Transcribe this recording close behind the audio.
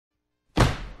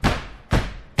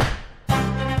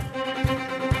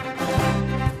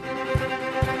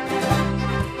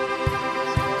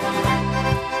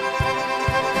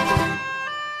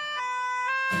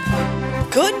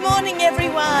Good morning,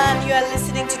 everyone. You are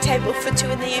listening to Table for Two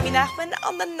with Naomi Nachman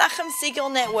on the Nachum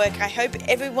Segal Network. I hope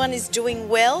everyone is doing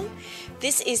well.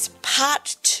 This is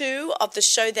part 2 of the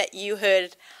show that you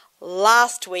heard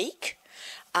last week.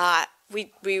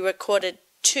 We recorded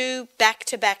 2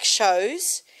 back-to-back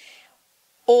shows,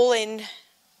 all in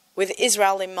with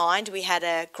Israel in mind. We had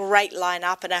a great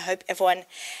lineup, and I hope everyone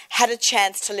had a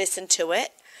chance to listen to it.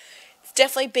 It's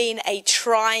definitely been a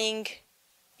trying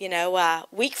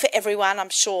week for everyone, I'm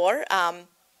sure.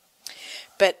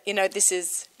 But,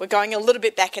 we're going a little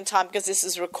bit back in time because this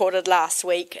was recorded last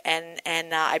week, and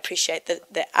I appreciate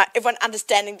everyone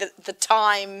understanding the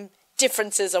time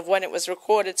differences of when it was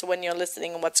recorded to when you're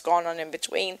listening and what's gone on in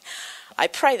between. I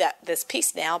pray that there's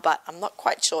peace now, but I'm not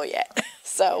quite sure yet.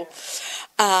 So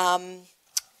I've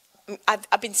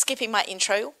been skipping my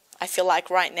intro. I feel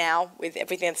like right now, with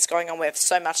everything that's going on, we have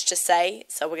so much to say.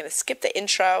 So we're going to skip the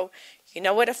intro. You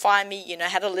know where to find me. You know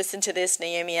how to listen to this.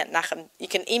 Naomi at Nachum. You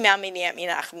can email me, Naomi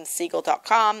at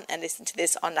NachumSegal.com, and listen to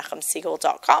this on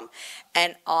NachumSegal.com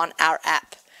and on our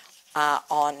app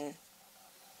on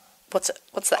what's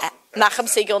the app? Nachum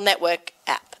Segal Network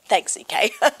app. Thanks,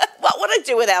 ZK. What would I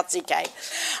do without ZK?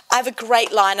 I have a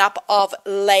great lineup of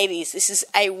ladies. This is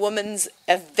a women's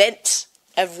event,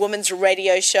 a women's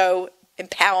radio show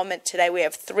empowerment today. We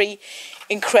have 3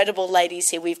 incredible ladies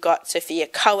here. We've got Sophia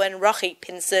Cohen, Rochie,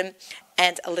 Pinson,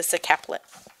 and Alyssa Kaplan.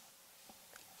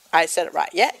 I said it right,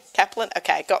 yeah? Kaplan?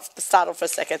 Okay, I got startled for a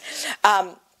second.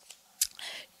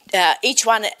 Each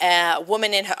one a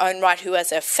woman in her own right who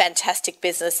has a fantastic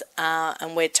business,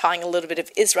 and we're tying a little bit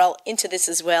of Israel into this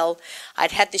as well.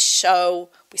 I'd had this show,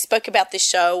 we spoke about this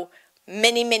show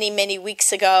many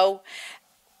weeks ago.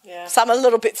 Yeah. Some a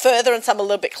little bit further and some a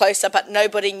little bit closer, but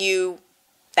nobody knew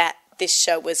that this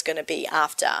show was going to be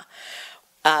after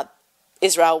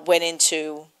Israel went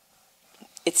into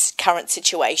its current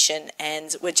situation,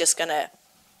 and we're just going to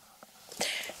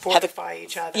fortify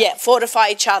each other. Yeah, fortify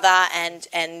each other and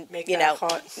make that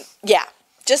hot. Yeah,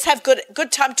 just have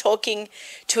good time talking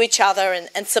to each other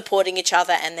and supporting each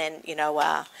other, and then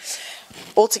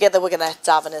all together we're going to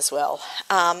daven as well.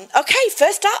 Okay,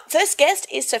 first guest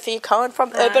is Sophia Cohen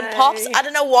from Urban Pops. I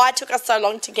don't know why it took us so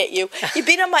long to get you. You've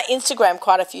been on my Instagram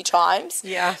quite a few times.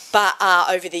 Yeah. But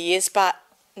over the years, but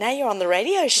now you're on the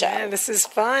radio show. Yeah, this is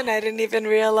fun. I didn't even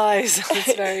realize.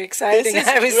 It's very exciting.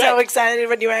 I was so excited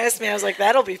when you asked me. I was like,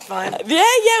 that'll be fun.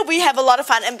 Yeah, we have a lot of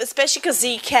fun, and especially because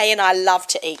ZK and I love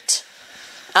to eat.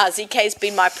 ZK's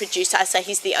been my producer. I say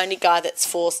he's the only guy that's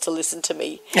forced to listen to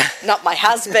me. Not my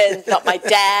husband, not my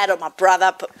dad or my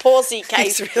brother, but poor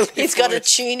ZK. He's got to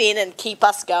tune in and keep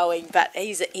us going, but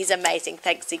he's amazing.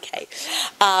 Thanks, ZK.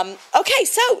 Okay,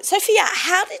 so Sophia,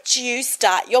 how did you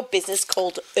start your business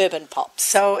called Urban Pops?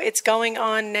 So it's going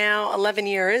on now 11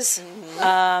 years.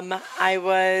 Mm-hmm.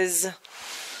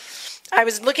 I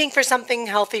was looking for something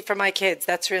healthy for my kids.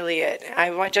 That's really it.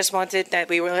 I just wanted that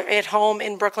we were at home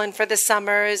in Brooklyn for the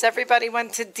summers. Everybody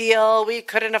went to deal. We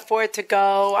couldn't afford to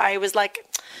go. I was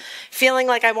feeling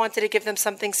like I wanted to give them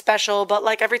something special. But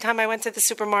every time I went to the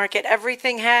supermarket,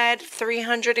 everything had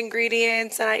 300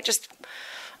 ingredients. And I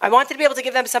wanted to be able to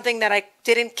give them something that I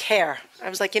didn't care. I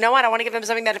was like, you know what? I want to give them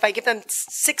something that if I give them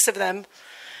 6 of them,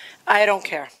 I don't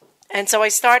care. And so I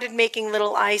started making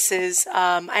little ices.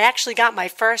 I actually got my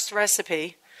first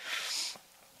recipe.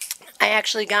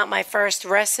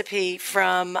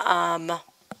 From,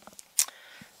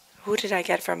 who did I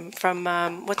get from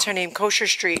what's her name? Kosher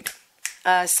Street.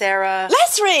 Sarah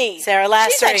Lassery.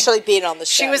 She's actually been on the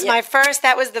show. She was my first.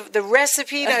 That was the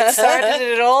recipe that started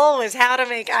it all, was how to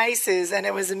make ices. And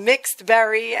it was a mixed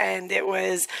berry, and it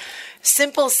was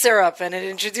simple syrup, and it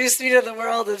introduced me to the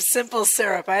world of simple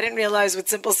syrup. I didn't realize what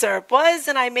simple syrup was,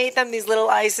 and I made them these little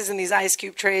ices in these ice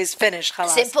cube trays. Finished. Halas.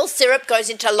 Simple syrup goes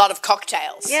into a lot of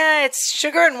cocktails. Yeah, it's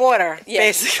sugar and water,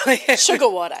 basically. Sugar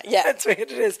water, yeah. That's what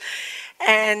it is.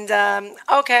 And,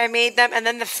 I made them, and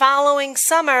then the following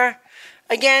summer,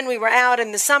 again, we were out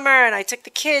in the summer, and I took the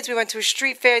kids. We went to a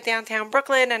street fair downtown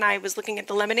Brooklyn, and I was looking at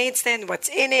the lemonade stand. What's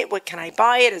in it? What can I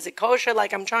buy it? Is it kosher?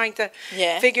 I'm trying to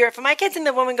figure it for my kids. And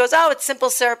the woman goes, it's simple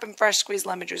syrup and fresh squeezed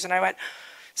lemon juice. And I went,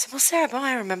 simple syrup? Oh,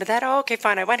 I remember that. Oh, okay,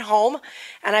 fine. I went home,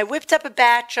 and I whipped up a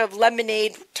batch of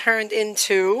lemonade turned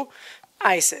into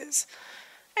ices.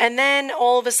 And then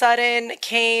all of a sudden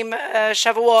came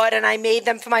Shavuot, and I made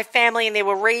them for my family, and they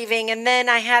were raving. And then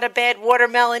I had a bad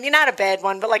watermelon. Not a bad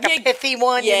one, but a pithy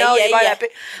one. That,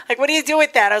 what do you do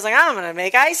with that? I was like, I'm going to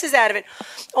make ices out of it.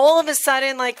 All of a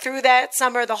sudden, through that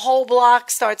summer, the whole block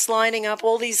starts lining up.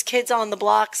 All these kids on the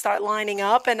block start lining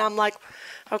up. And I'm like,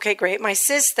 okay, great. My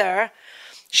sister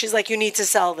she's like, you need to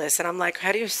sell this. And I'm like,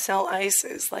 how do you sell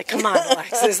ices? Like, come on,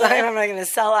 Alexis. I'm not going to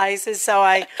sell ices.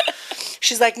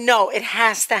 She's like, no, it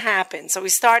has to happen. So we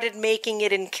started making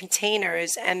it in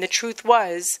containers. And the truth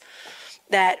was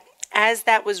that as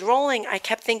that was rolling, I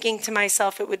kept thinking to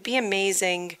myself, it would be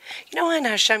amazing. You know when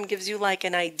Hashem gives you like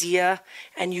an idea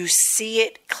and you see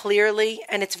it clearly?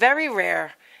 And it's very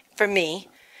rare for me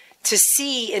to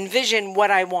envision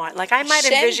what I want. Like I might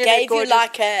envision gave it gorgeous, you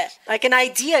like an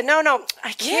idea. No,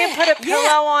 I can't put a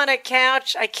pillow on a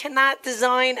couch. I cannot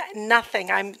design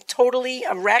nothing. I'm totally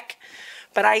a wreck.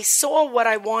 But I saw what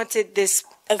I wanted. A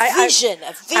vision.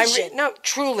 No,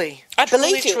 truly. I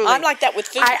believe you. Truly. I'm like that with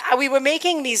food. We were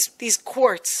making these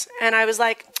quarts, and I was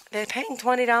like, they're paying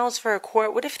 $20 for a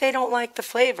quart. What if they don't like the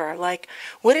flavor? Like,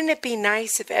 wouldn't it be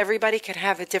nice if everybody could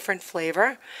have a different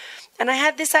flavor? And I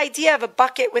had this idea of a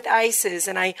bucket with ices,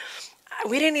 and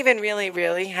we didn't even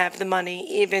really have the money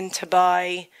even to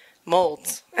buy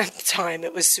molds at the time.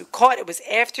 It was Sukkot. It was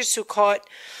after Sukkot.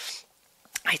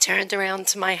 I turned around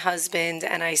to my husband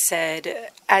and I said,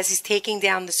 as he's taking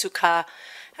down the sukkah,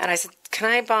 and I said, can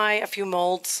I buy a few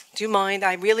molds? Do you mind?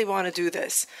 I really want to do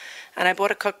this. And I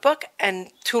bought a cookbook and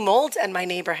 2 molds, and my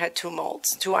neighbor had 2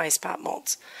 molds, 2 ice pop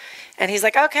molds. And he's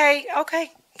like, okay,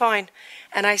 fine.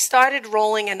 And I started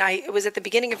rolling, and it was at the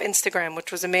beginning of Instagram,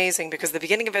 which was amazing, because the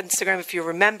beginning of Instagram, if you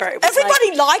remember, it was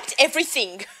everybody liked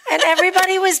everything. And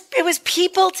everybody it was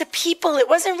people to people. It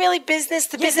wasn't really business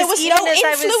to business. There was no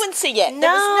influencer yet.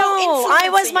 I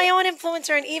was my own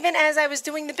influencer, and even as I was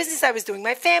doing the business, I was doing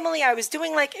my family, I was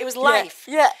doing it was life.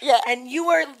 Yeah. And you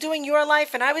were doing your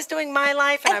life, and I was doing my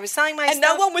life, and I was selling my stuff. And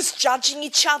no one was judging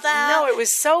each other. No, it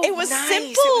was so It was nice.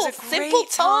 simple. It was a simple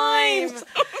great time. times.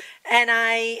 And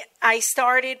I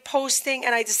started posting,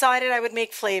 and I decided I would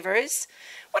make flavors.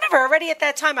 Whatever, already at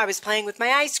that time, I was playing with my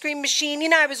ice cream machine. You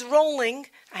know, I was rolling.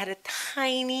 I had a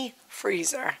tiny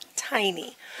freezer,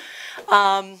 tiny.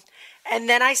 And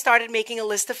then I started making a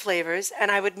list of flavors,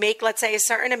 and I would make, let's say, a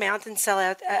certain amount and sell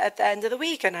out at the end of the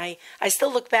week. And I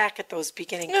still look back at those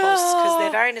beginning posts because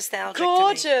they're very nostalgic to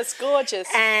me. Gorgeous.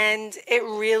 And it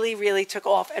really, really took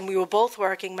off. And we were both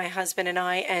working, my husband and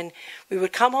I, and we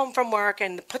would come home from work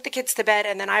and put the kids to bed,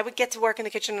 and then I would get to work in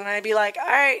the kitchen, and I'd be like, all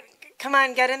right, come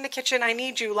on, get in the kitchen. I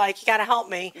need you. Like, you got to help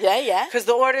me. Yeah. Because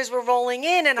the orders were rolling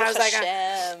in, and I was like,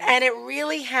 and it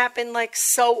really happened like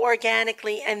so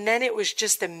organically. And then it was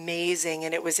just amazing,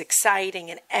 and it was exciting,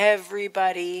 and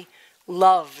everybody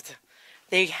loved.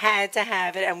 They had to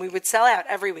have it, and we would sell out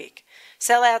every week.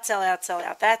 Sell out.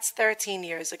 That's 13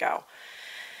 years ago.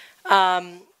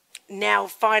 Now,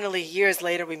 finally, years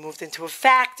later, we moved into a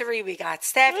factory. We got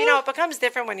staff. You know, it becomes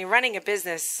different when you're running a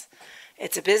business.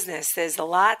 It's a business. There's a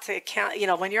lot to account. You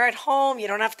know, when you're at home, you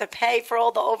don't have to pay for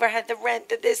all the overhead, the rent,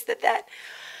 the this, the that.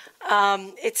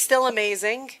 It's still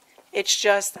amazing. It's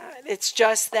just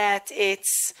that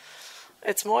it's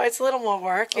a little more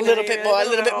work. A little bit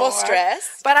more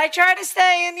stress. But I try to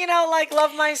stay and,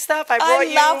 love my stuff. I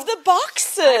love the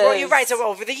boxes. I brought you, right. So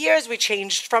over the years, we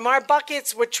changed from our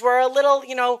buckets, which were a little,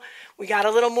 we got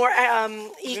a little more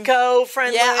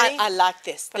eco-friendly. Yeah, I like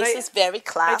this. This is very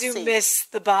classy. I do miss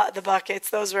the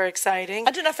buckets. Those were exciting.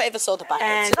 I don't know if I ever saw the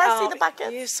buckets. Did I see the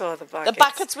buckets? You saw the buckets. The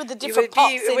buckets with the different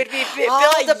pots. It would be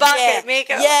build a bucket.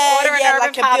 Order an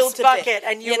Urban Pops bucket.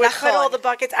 And you would put all the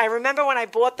buckets. I remember when I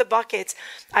bought the buckets,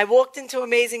 I walked into not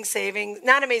Amazing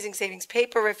Savings,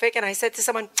 Paperific, and I said to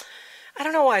someone, I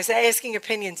don't know why, I was asking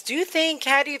opinions.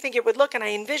 How do you think it would look? And I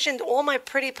envisioned all my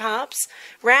pretty pops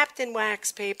wrapped in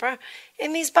wax paper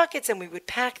in these buckets, and we would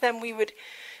pack them.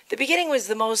 The beginning was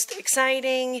the most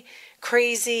exciting,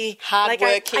 crazy,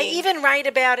 hardworking. I even write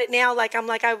about it now.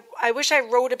 I wish I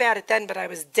wrote about it then, but I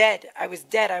was dead. I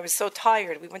was so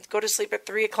tired. We went to go to sleep at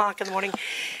 3:00 in the morning.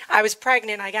 I was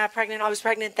pregnant. I got pregnant. I was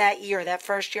pregnant that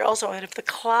first year also. And if the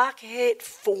clock hit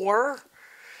 4,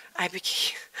 I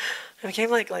became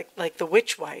like the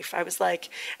witch wife. I was like,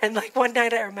 and one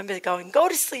night I remember going, go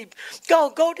to sleep,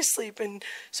 go to sleep. And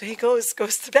so he goes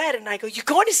to bed, and I go, you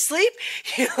going to sleep?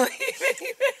 He was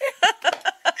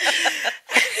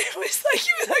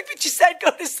like, but you said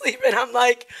go to sleep. And I'm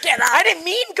like, I didn't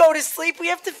mean go to sleep. We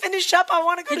have to finish up. I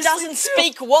want to go to sleep. He doesn't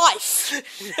speak wife.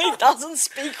 He doesn't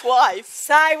speak wife.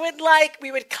 So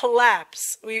we would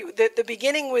collapse. The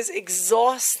beginning was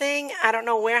exhausting. I don't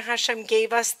know where Hashem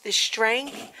gave us the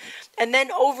strength. And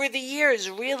then over the years,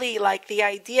 really the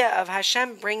idea of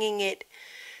Hashem bringing it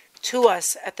to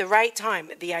us at the right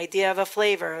time, the idea of a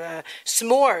flavor,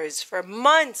 s'mores. For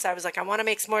months, I was like, I want to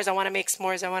make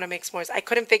s'mores. I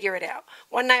couldn't figure it out.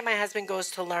 One night, my husband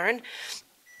goes to learn,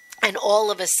 And all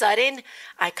of a sudden,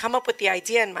 I come up with the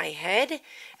idea in my head,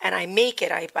 and I make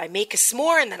it. I make a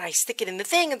s'more, and then I stick it in the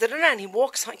thing, and he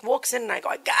walks in, and I go,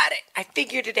 I got it. I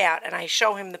figured it out, and I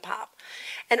show him the pop.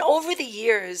 And over the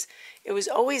years, it was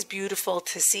always beautiful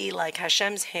to see like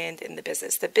Hashem's hand in the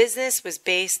business. The business was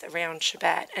based around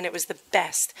Shabbat, and it was the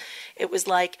best. It was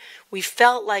like we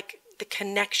felt like the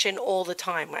connection all the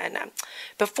time. And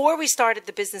before we started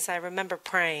the business, I remember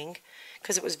praying,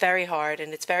 because it was very hard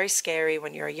and it's very scary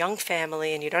when you're a young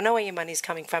family and you don't know where your money's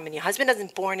coming from and your husband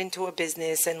isn't born into a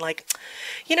business and like,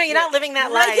 you're not living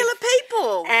that life. Regular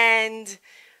people. And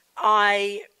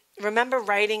I remember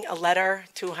writing a letter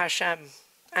to Hashem,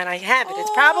 and I have it.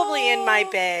 It's probably in my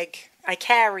bag. I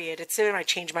carry it. It's in. I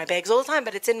change my bags all the time,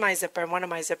 but it's in my zipper, in one of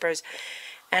my zippers.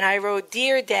 And I wrote,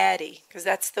 "Dear Daddy," because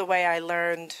that's the way I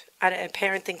learned at a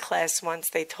parenting class once.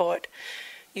 They taught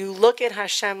you look at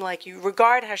Hashem like you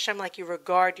regard Hashem like you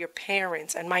regard your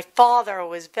parents. And my father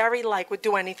was very would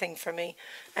do anything for me,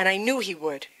 and I knew he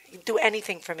would. He'd do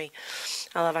anything for me.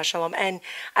 I love Hashem. And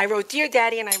I wrote, "Dear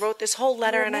Daddy," and I wrote this whole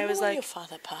letter, and I was like, your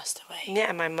father passed away. Yeah,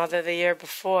 and my mother the year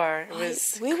before.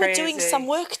 We were doing some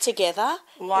work together,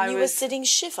 and you were sitting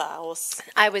shiva.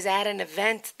 I was at an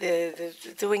event,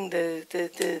 doing the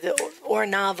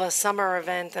Ornava summer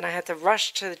event, and I had to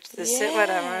rush to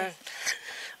the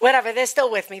whatever. They're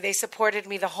still with me. They supported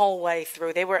me the whole way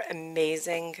through. They were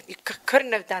amazing. You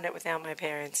couldn't have done it without my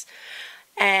parents.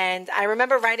 And I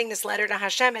remember writing this letter to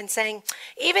Hashem and saying,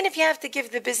 even if you have to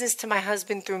give the business to my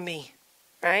husband through me,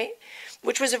 right?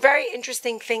 Which was a very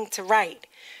interesting thing to write,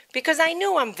 because I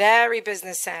knew I'm very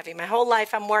business savvy. My whole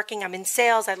life I'm working. I'm in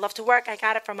sales. I love to work. I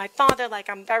got it from my father.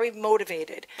 I'm very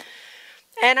motivated.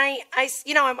 And I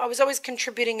was always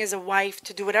contributing as a wife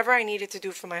to do whatever I needed to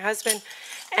do for my husband.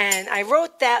 And I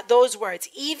wrote those words,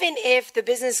 even if the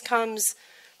business comes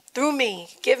through me,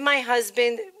 give my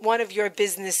husband one of your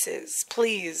businesses,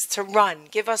 please, to run.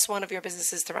 Give us one of your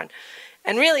businesses to run.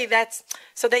 And really that's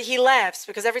so that he laughs,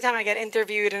 because every time I get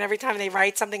interviewed and every time they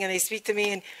write something and they speak to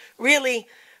me, and really,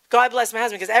 God bless my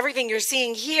husband, because everything you're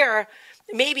seeing here,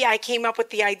 maybe I came up with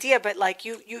the idea, but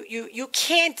you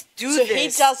can't do this. So he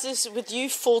does this with you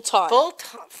full time.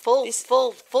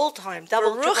 Full time.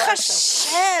 Double. Baruch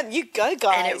Hashem, you go,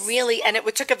 guys. And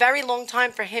it took a very long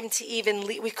time for him to even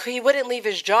leave. He wouldn't leave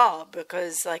his job,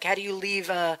 because how do you leave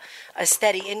a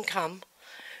steady income?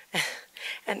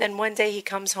 And then one day he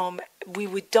comes home. We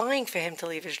were dying for him to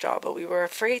leave his job, but we were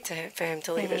afraid for him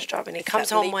to leave his job. And he comes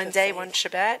home one day, one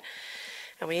Shabbat.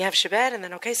 And we have Shabbat, and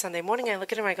then, Sunday morning, I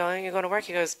look at him, I go, "You're going to work?"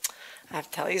 He goes, "I have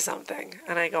to tell you something."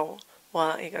 And I go,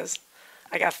 "What?" He goes,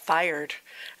 "I got fired."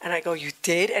 And I go, "You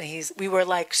did?" And we were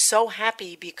so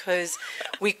happy, because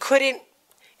we couldn't,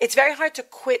 it's very hard to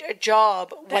quit a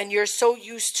job when you're so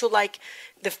used to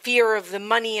the fear of the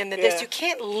money and this. You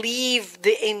can't leave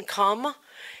the income.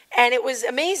 And it was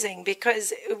amazing,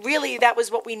 because really that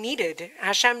was what we needed.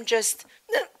 Hashem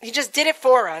he just did it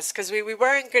for us, because we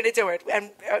weren't going to do it.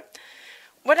 And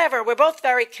whatever, we're both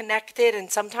very connected, and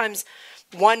sometimes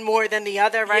one more than the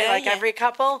other, right? Every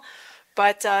couple.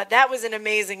 But that was an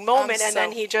amazing moment. And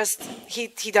then he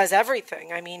does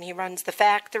everything. I mean, he runs the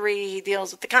factory, he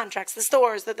deals with the contracts, the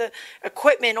stores, the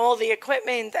equipment, all the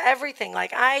equipment, everything.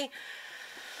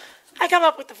 I come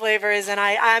up with the flavors, and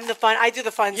I do the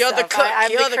fun stuff. You're the cook. I'm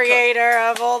the creator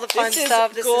of all the fun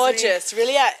stuff. This is gorgeous,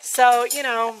 really. So,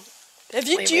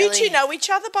 do you two know each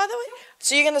other, by the way?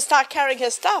 So you're going to start carrying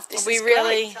her stuff. These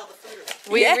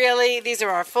are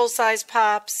our full-size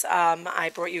pops.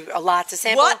 I brought you a lot to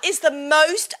sample. What is the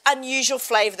most unusual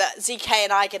flavor that ZK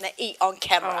and I are going to eat on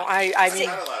camera? I mean,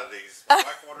 a lot of these.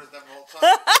 Blackwater's them all the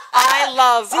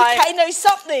time. ZK knows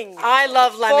something. I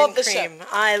love lemon cream.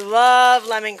 I love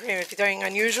lemon cream. If you're doing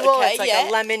unusual, it's a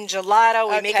lemon gelato.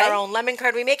 We make our own lemon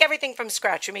curd. We make everything from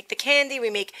scratch. We make the candy.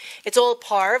 It's all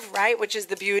parv, right? Which is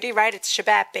the beauty, right? It's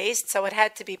Shabbat based, so it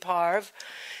had to be parv.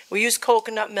 We use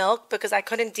coconut milk because I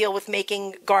couldn't deal with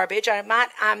making garbage. I'm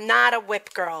not a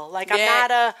whip girl. I'm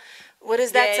not a, what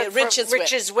is that?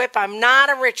 Rich's whip. I'm not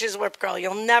a Rich's whip girl.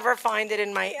 You'll never find it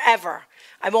in ever.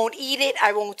 I won't eat it.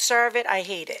 I won't serve it. I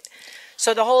hate it.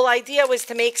 So the whole idea was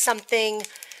to make something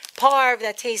parv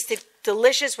that tasted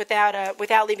delicious without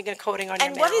leaving a coating on your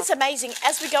mouth. And what is amazing,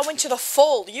 as we go into the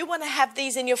fall, you want to have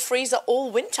these in your freezer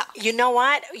all winter. You know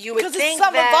what? Because it's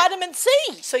some vitamin C.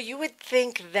 So you would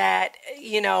think that,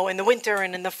 in the winter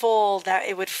and in the fall that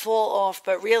it would fall off,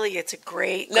 but really it's a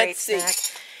great snack.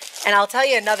 And I'll tell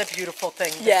you another beautiful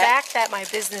thing. The fact that my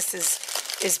business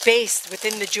is based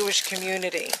within the Jewish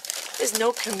community. There's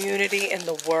no community in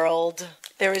the world.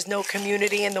 There is no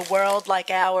community in the world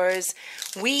like ours.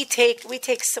 We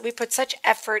put such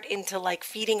effort into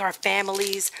feeding our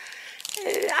families.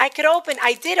 I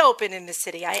did open in the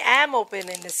city. I am open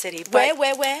in the city. But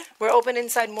Where? We're open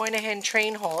inside Moynihan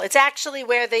Train Hall. It's actually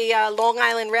where the Long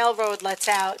Island Railroad lets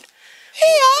out.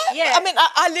 Here? Yeah. I mean,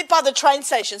 I live by the train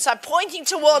station, so I'm pointing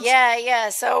towards... Yeah.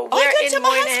 So I we're go to in my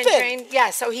Moynihan husband. Train.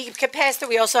 Yeah, so he could pass through.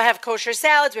 We also have kosher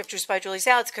salads. We have Juice by Julie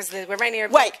salads because we're right near...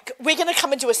 Wait, we're going to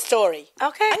come and do a story.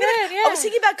 Okay, I was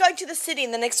thinking about going to the city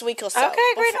in the next week or so. Okay,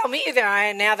 great. I'll meet you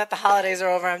there. Now that the holidays are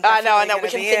over, I'm I definitely know. We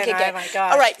gonna can be think in. again. Oh, my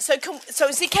gosh. All right, so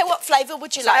ZK, what flavour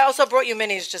would you So I like? also brought you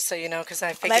minis, just so you know, because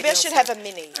I figured... Maybe I should have a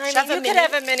mini. I Should mean, have a you mini? could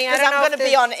have a mini. I Because don't I'm know going to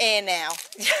be on air now.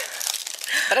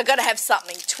 But I've got to have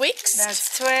something. Twix.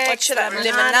 That's Twix. What should I have?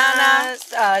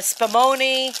 Limonana,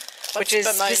 spumoni, which is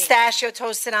spumoni? pistachio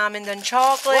toasted almond and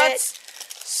chocolate.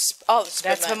 That's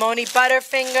That's spumoni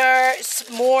butterfinger,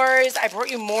 s'mores. I brought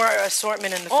you more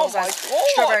assortment in the Oh full my size. God.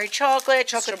 Strawberry chocolate,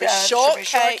 Strawberry strawberry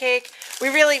shortcake. shortcake.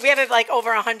 We have like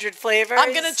over 100 flavors.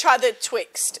 I'm going to try the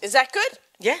Twix. Is that good?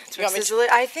 Yeah, You want me Twix is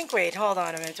I think. Wait, hold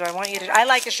on a minute. Do I want you to? I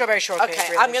like the strawberry shortcake. Okay,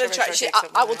 really. I'm going to try. Strawberry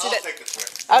I shortcake's will do I'll that. take the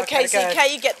Twix. Okay, good.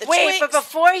 ZK, you get the Wait, Twix. but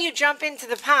before you jump into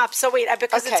the pop, so wait,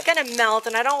 because Okay. it's going to melt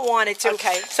and I don't want it to.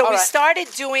 Okay, So all we right. started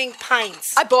doing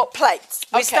pints. I bought plates.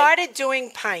 We Okay. started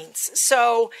doing pints.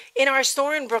 So in our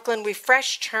store in Brooklyn, we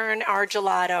fresh churn our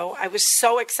gelato. I was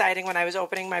so exciting when I was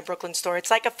opening my Brooklyn store. It's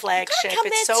like a flagship. come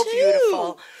It's there so too.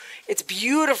 beautiful. It's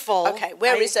beautiful. Okay,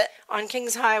 where is it? On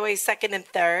Kings Highway, 2nd and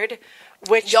 3rd.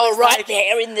 Which You're was right like-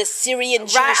 there in the Syrian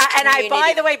Jewish Right, and community.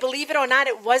 by the way, believe it or not,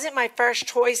 it wasn't my first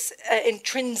choice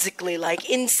intrinsically. Like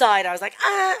inside, I was like,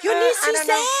 You're near I don't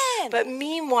know. Suzanne. But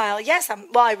meanwhile, yes,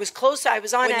 I was closer. I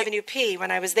was on Avenue P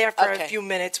when I was there for Okay. a few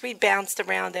minutes. We bounced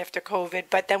around after COVID,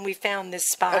 but then we found this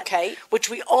spot, Okay. which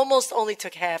we almost only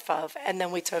took half of, and then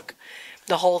we took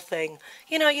the whole thing.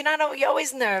 You know, you're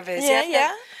always nervous. You have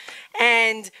to-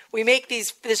 And we make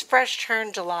this fresh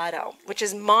churned gelato, which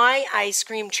is my ice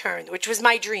cream churned, which was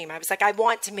my dream. I was like, I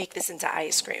want to make this into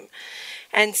ice cream.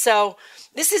 And so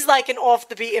this is like an off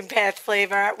the beaten path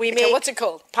flavor. We make what's it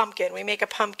called? Pumpkin. We make a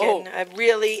pumpkin, a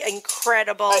really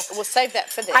incredible. We'll save that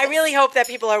for this. I really hope that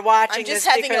people are watching I'm just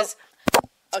this having because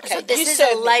Okay, so this you is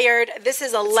serve a me. layered. This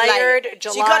is a layered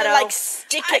gelato. So you gotta like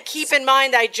stick it. Keep in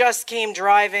mind, I just came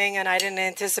driving and I didn't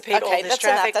anticipate all Okay, this that's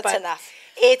enough. traffic. That's but enough.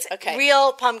 It's Okay.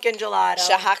 real pumpkin gelato.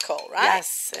 Shahakol, right?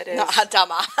 Yes, it is. Not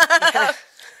Hadama.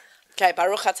 Okay,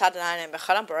 Baruch atah Adonai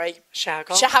b'cholam barei.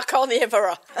 Shahakol. Shahakol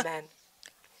Ni'evara. Amen.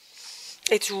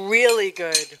 It's really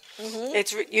good.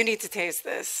 Mm-hmm. You need to taste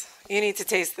this. You need to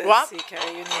taste this, What? CK.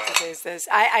 You need to taste this.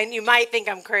 You might think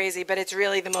I'm crazy, but it's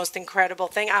really the most incredible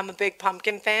thing. I'm a big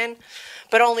pumpkin fan,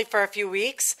 but only for a few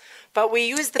weeks. But we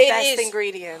use the best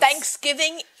ingredients.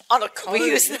 Thanksgiving on a cruise. We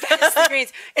use the best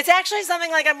ingredients. It's actually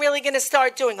something like I'm really going to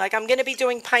start doing. Like I'm going to be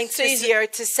doing pints this year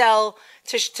to sell,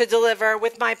 to deliver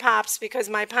with my pops because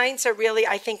my pints are really,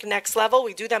 I think, next level.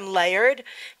 We do them layered.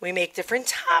 We make different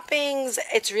toppings.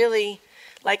 It's really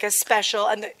like a special,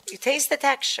 and you taste the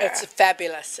texture. It's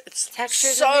fabulous. It's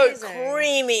Texture's so amazing.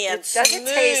 creamy and smooth. Does it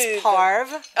taste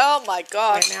parve? Oh my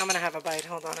gosh. Wait, now I'm going to have a bite.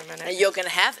 Hold on a minute. Now you're going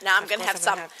to have? Now I'm going to have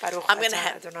some. I'm going to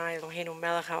have. Amen.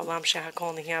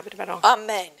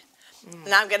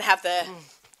 Now I'm going to have the.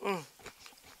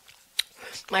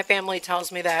 My family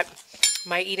tells me that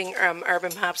my eating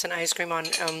urban pops and ice cream on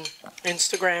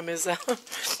Instagram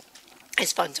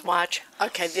is fun to watch.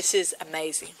 Okay, this is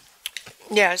amazing.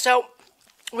 Yeah, so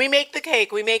we make the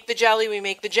cake, we make the jelly, we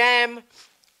make the jam.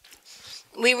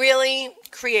 We really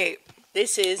create.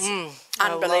 This is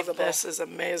unbelievable. This is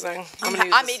amazing.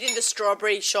 I'm eating the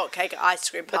strawberry shortcake ice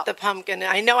cream But pop. the pumpkin,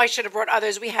 I know I should have brought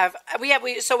others. We rotate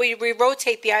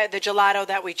the gelato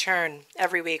that we churn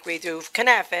every week. We do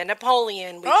Knafe,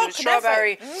 Napoleon, we do Knafe.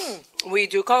 strawberry, we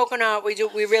do coconut, we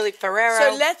really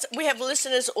Ferrero. So we have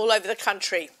listeners all over the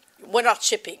country. We're not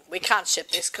shipping. We can't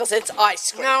ship this because it's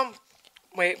ice cream. No,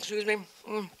 wait, excuse me.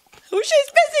 Oh,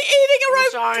 she's busy eating her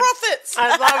own sorry. profits.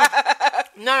 I love it.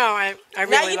 No, I really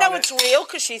Now you know love it's it. real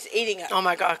because she's eating it. Oh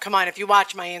my God, come on. If you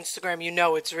watch my Instagram, you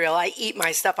know it's real. I eat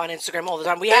my stuff on Instagram all the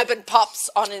time. We have Urban Pops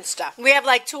on Insta.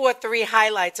 like 2 or 3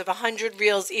 highlights of 100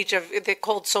 reels each they're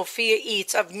called Sophia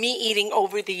Eats of me eating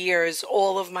over the years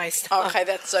all of my stuff. Okay,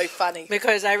 that's so funny.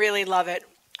 Because I really love it.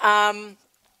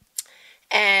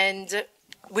 And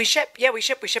we ship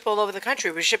all over the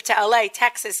country. We ship to LA,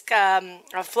 Texas,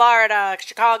 Florida,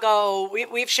 Chicago.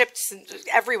 We've shipped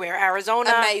everywhere,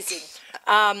 Arizona. Amazing.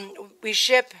 We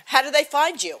ship. How do they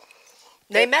find you?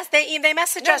 They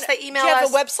message us. They email Do you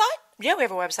us. have a website? Yeah, we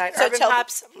have a website. So Urban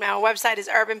Pops. Our website is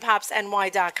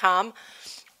urbanpopsny.com.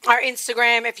 our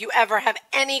Instagram. If you ever have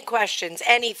any questions,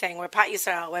 anything, we're Pat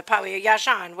Yisrael, we're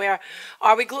Yashan, where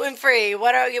are we gluten free?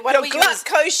 What do we use?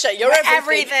 Kosher. You're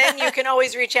everything. You can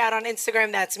always reach out on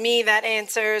Instagram. That's me. That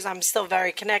answers. I'm still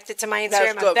very connected to my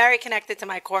Instagram. I'm very connected to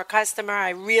my core customer. I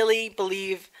really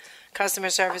believe customer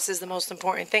service is the most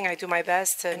important thing. I do my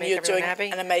best to make everyone happy.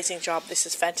 You're doing an amazing job. This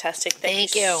is fantastic.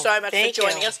 Thank you so much for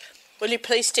joining us. Will you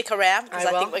please stick around? Because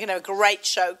I think we're going to have a great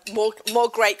show. More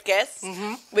great guests.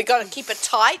 Mm-hmm. We've got to keep it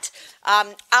tight.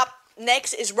 Up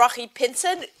next is Rochie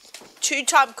Pinson,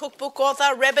 2-time cookbook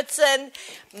author, Rebbetzin,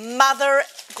 mother,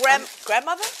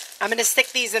 grandmother. I'm going to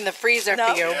stick these in the freezer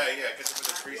for you. Yeah, get them in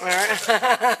the freezer.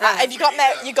 Have you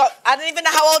got? I don't even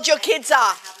know how old your kids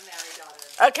are.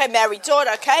 Okay, married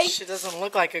daughter. Okay. She doesn't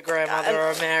look like a grandmother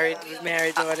or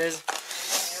married daughters.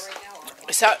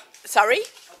 So sorry.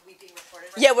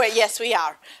 Yeah, yes, we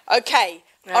are. Okay.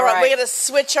 All right, we're going to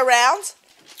switch around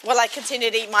while I continue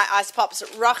to eat my ice pops.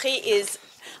 Rochie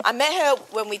I met her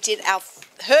when we did her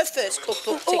first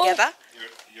cookbook together.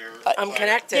 I'm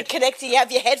connected. You're connected. You have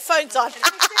your headphones on.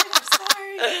 I'm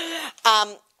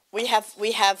sorry.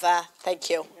 We have, thank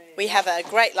you. We have a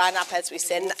great lineup, as we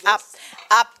said.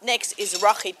 Up next is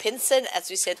Rochie Pinson, as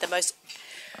we said, the most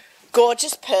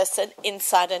gorgeous person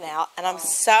inside and out, and I'm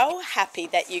so happy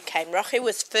that you came. Rochie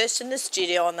was first in the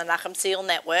studio on the Nachum Segal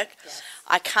Network. Yes.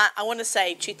 I want to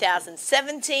say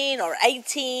 2017 or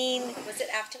 18. Was it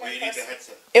after my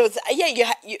first? It was,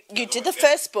 you did the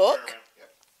first book.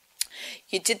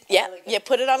 You did, you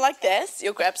put it on like this.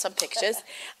 You'll grab some pictures.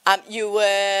 You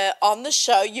were on the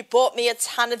show. You bought me a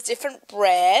ton of different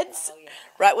breads.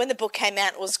 Right when the book came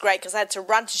out, it was great because I had to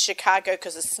run to Chicago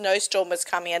because a snowstorm was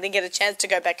coming. I didn't get a chance to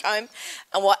go back home.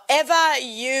 And whatever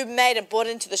you made and brought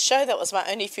into the show, that was my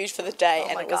only food for the day.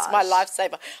 And it was my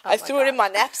lifesaver. I threw it in my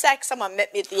knapsack. Someone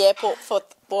met me at the airport for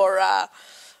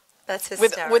that's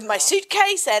hysterical. with my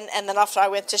suitcase, and then after I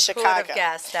went to Chicago. Who would have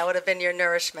guessed? That would have been your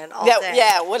nourishment all day.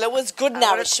 Yeah, well, it was good nourishment.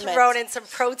 I would have thrown in some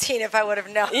protein if I would have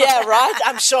known. Yeah, right?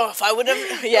 I'm sure if I would have,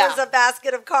 It was a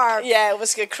basket of carbs. Yeah, it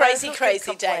was a crazy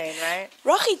day. Right?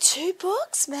 Rochie, 2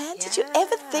 books, man. Did you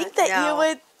ever think that you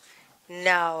would?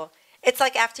 No. It's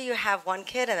like after you have one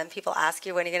kid and then people ask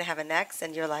you when you're going to have a next,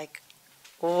 and you're like,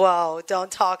 whoa,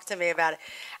 don't talk to me about it.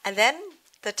 And then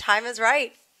the time is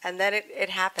right. And then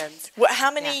it happens. Well, how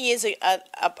many years are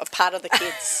a part of the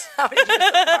kids? How many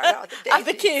years are part of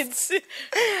the kids?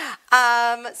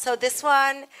 So this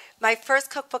one, my first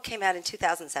cookbook came out in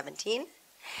 2017.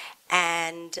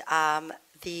 And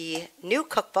the new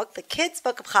cookbook, the kids'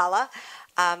 book of challah,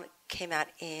 came out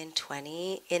in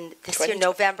year,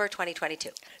 November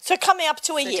 2022. So coming up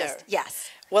to a year.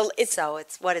 Yes. Well, it's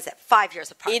what is it? 5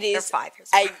 years apart. It is 5 years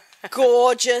apart. A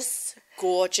gorgeous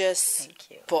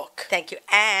book. Thank you.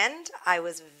 And I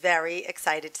was very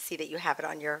excited to see that you have it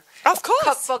on your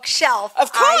cookbook shelf.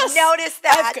 Of course. I noticed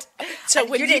that. So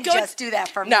when you didn't just do that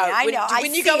for me. No, I know.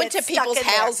 When you go into people's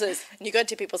houses,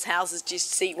 do you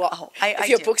see if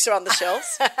your books are on the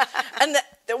shelves? And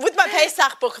with my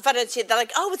Pesach book, if I don't see it, they're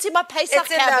like, oh, it's in my Pesach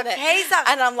cabinet. In the Pesach.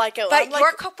 And I'm like, your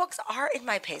cookbooks are in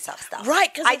my Pesach stuff.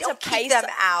 Right, because I don't keep them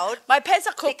out. My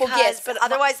Pesach cookbook, yes, but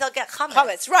otherwise they'll get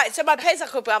chametz. Right, so my Pesach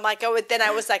cookbook, I'm like, then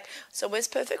I was like, so where's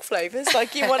Perfect Flavors?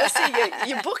 Like, you want to see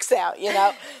your books out, you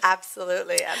know?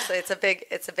 Absolutely. It's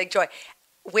a big joy.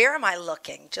 Where am I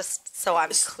looking? Just so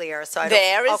I'm clear. So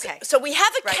So we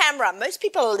have a camera. Most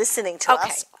people are listening to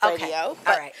us radio,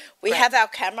 but we have our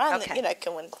camera, and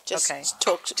can we just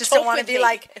talk? Just don't want to be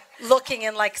like looking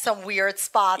in like some weird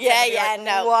spots.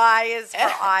 No. Why is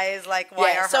her eyes like?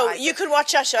 Why are her so eyes? you can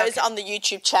watch our shows on the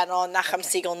YouTube channel on Nachum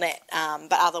Segal Net,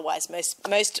 but otherwise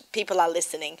most people are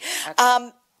listening.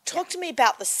 Talk to me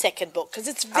about the second book, because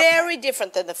it's very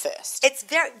different than the first. It's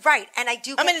very right, and I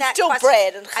do. It's still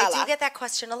bread and challah. I do get that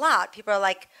question a lot. People are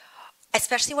like,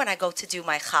 especially when I go to do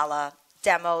my challah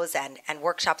demos and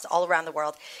workshops all around the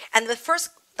world, and the first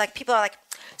people are like,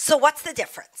 so what's the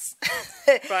difference?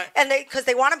 Right. And because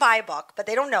they want to buy a book, but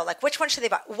they don't know which one should they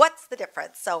buy. What's the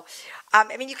difference? So,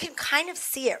 you can kind of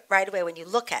see it right away when you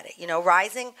look at it.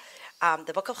 Rising,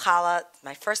 the book of challah,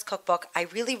 my first cookbook. I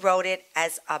really wrote it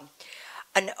as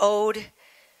an ode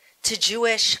to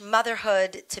Jewish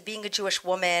motherhood, to being a Jewish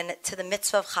woman, to the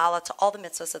mitzvah of challah, to all the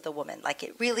mitzvahs of the woman. Like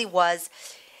it really was.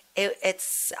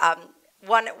 It's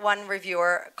one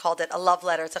reviewer called it a love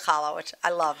letter to challah, which I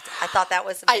loved. I thought that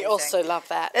was amazing. I also love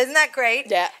that. Isn't that great?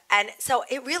 Yeah. And so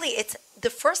it's the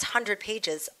first 100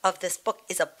 pages of this book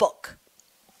is a book.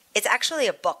 It's actually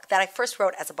a book that I first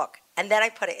wrote as a book, and then I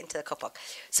put it into the cookbook.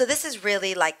 So this is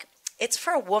really it's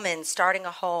for a woman starting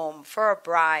a home, for a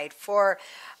bride, for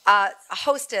a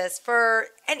hostess,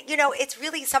 it's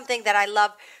really something that I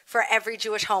love for every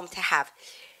Jewish home to have.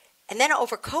 And then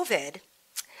over COVID,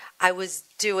 I was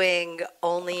doing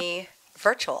only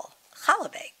virtual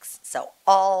challah bakes. So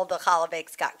all the challah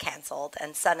bakes got canceled,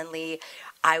 and suddenly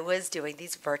I was doing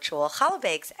these virtual challah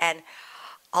bakes. And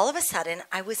all of a sudden,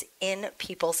 I was in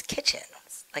people's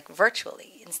kitchens, like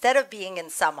virtually, instead of being in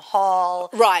some hall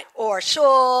Right. or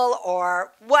shul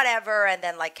or whatever, and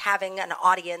then like having an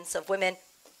audience of women.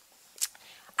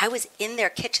 I was in their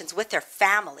kitchens with their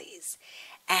families,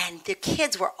 and the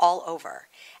kids were all over,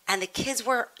 and the kids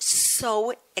were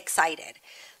so excited.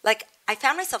 Like, I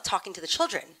found myself talking to the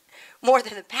children more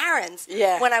than the parents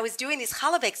when I was doing these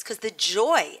challah bakes, because the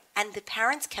joy, and the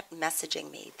parents kept messaging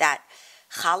me that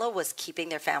challah was keeping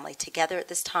their family together at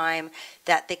this time,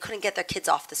 that they couldn't get their kids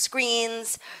off the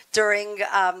screens during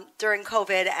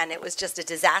COVID, and it was just a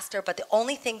disaster. But the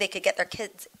only thing they could get their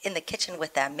kids in the kitchen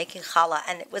with them, making challah,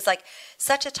 and it was like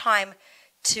such a time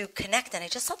to connect. And I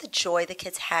just saw the joy the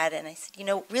kids had, and I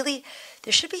said, really,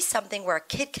 there should be something where a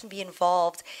kid can be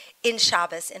involved in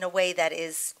Shabbos in a way that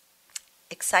is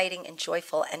exciting and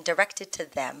joyful and directed to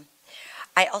them.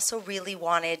 I also really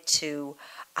wanted to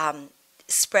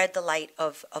spread the light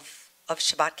of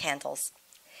Shabbat candles.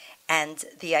 And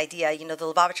the idea, the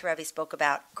Lubavitcher Rebbe spoke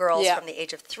about girls from the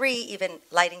age of 3 even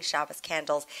lighting Shabbos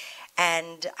candles.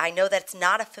 And I know that it's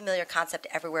not a familiar concept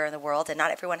everywhere in the world, and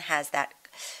not everyone has that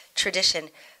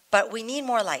tradition. But we need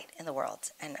more light in the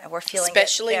world, and we're feeling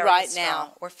especially it very right strong.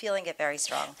 now. We're feeling it very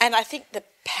strong. And I think the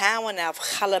power now of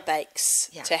challah bakes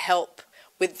to help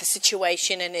with the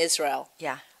situation in Israel.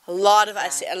 Yeah. I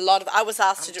was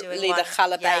asked to lead a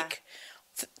challah Yeah. bake.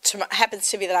 Happens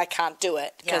to be that I can't do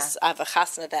it because I have a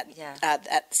chasna at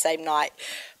the same night.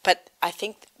 But I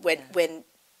think when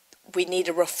we need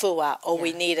a refuah, or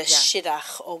we need a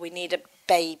shidduch, or we need a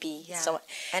baby,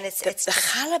 and it's the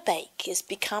challah bake has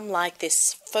become like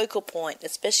this focal point,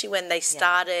 especially when they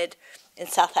started in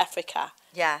South Africa.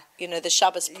 Yeah. The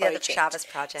Shabbos project. The Shabbos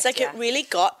project. It's like it really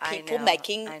got people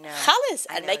making challahs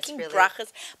and making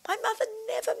brachas. My mother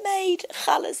never made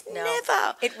challahs,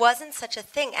 never. It wasn't such a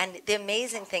thing. And the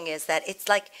amazing thing is that it's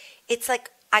like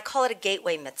I call it a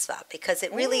gateway mitzvah, because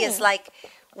it really is like,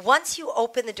 once you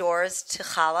open the doors to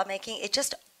challah making,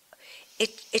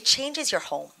 it changes your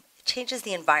home. It changes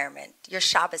the environment. Your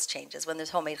Shabbos changes when there's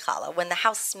homemade challah, when the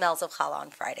house smells of challah on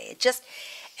Friday.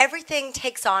 Everything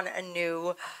takes on a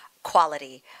new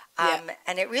quality,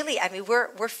 and it really,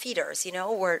 we're feeders,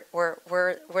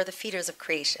 we're the feeders of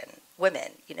creation,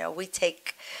 women, we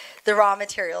take the raw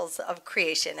materials of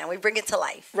creation and we bring it to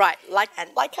life, right? Like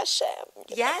Hashem.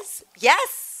 Yes,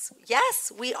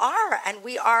 we are, and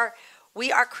we are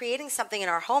creating something in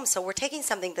our home. So we're taking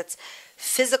something that's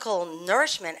physical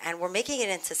nourishment and we're making it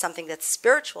into something that's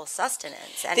spiritual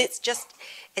sustenance, and it's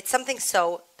something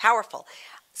so powerful.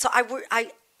 So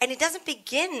and it doesn't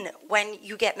begin when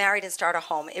you get married and start a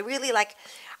home. It really,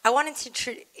 I wanted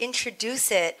to introduce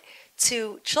it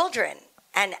to children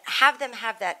and have them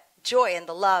have that joy and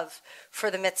the love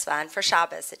for the mitzvah and for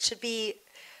Shabbos. It should be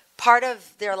part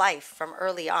of their life from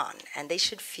early on, and they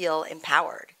should feel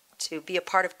empowered to be a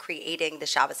part of creating the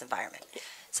Shabbos environment.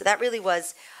 So that really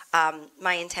was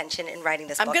my intention in writing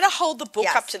this book. I'm going to hold the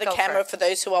book up to the camera for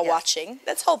those who are watching.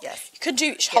 Let's hold. Yes. You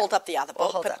could hold up the other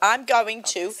book, but I'm going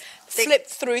to flip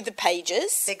through the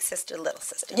pages. Big sister, little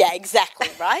sister. Yeah, exactly,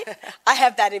 right? I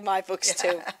have that in my books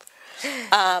too.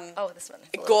 This one.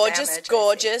 Gorgeous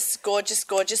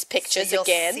pictures so you'll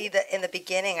again. See that in the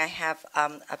beginning I have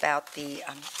about the,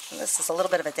 this is a little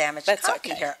bit of a damaged That's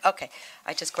copy here. Okay,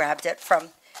 I just grabbed it from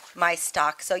my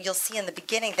stock. So you'll see in the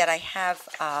beginning that I have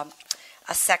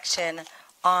a section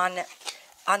on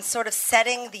sort of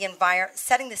setting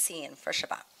the scene for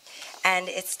Shabbat. And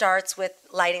it starts with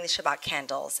lighting the Shabbat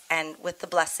candles and with the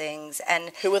blessings.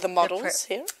 And who are the models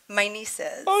here? My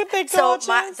nieces. Oh, they're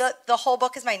gorgeous. So the whole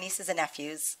book is my nieces and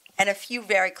nephews and a few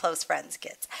very close friends'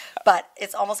 kids. But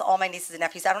it's almost all my nieces and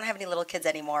nephews. I don't have any little kids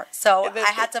anymore. So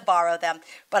I had to borrow them.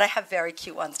 But I have very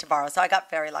cute ones to borrow. So I got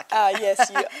very lucky.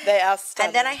 Yes, they are stunning.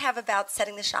 And then I have about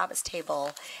setting the Shabbos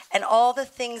table and all the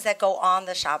things that go on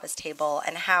the Shabbos table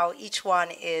and how each one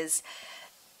is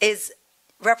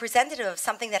representative of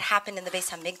something that happened in the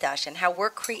Beis HaMikdash, and how we're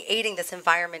creating this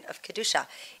environment of Kedusha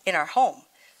in our home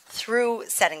through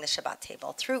setting the Shabbat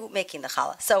table, through making the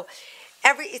challah. So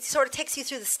it sort of takes you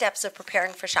through the steps of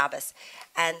preparing for Shabbos.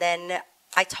 And then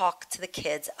I talk to the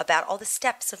kids about all the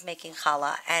steps of making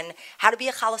challah and how to be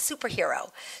a challah superhero.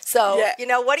 So,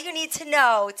 what do you need to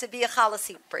know to be a challah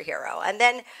superhero? And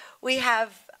then we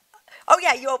have,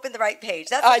 you opened the right page.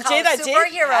 That's the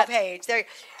superhero page. There.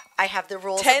 I have the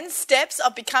rules. 10 steps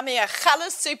of becoming a challah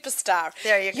superstar.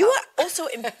 There you go. You are also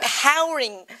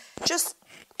empowering just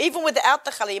even without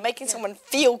the challah, you're making someone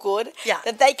feel good Yeah.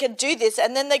 that they can do this,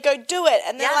 and then they go do it,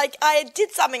 and they're Yeah. like, I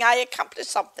did something, I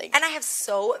accomplished something. And I have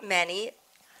so many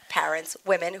parents,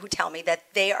 women, who tell me that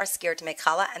they are scared to make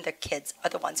challah, and their kids are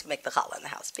the ones who make the challah in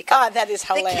the house. Because That is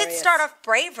hilarious. the kids start off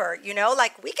braver,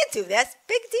 like, we can do this,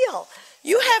 big deal.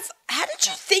 How did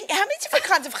you think, how many different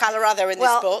kinds of challah are there in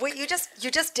this book? Well, you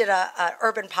just did a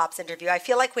Urban Pops interview. I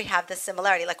feel like we have this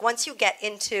similarity. Like, once you get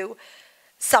into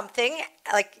something,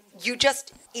 like, you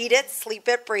just eat it, sleep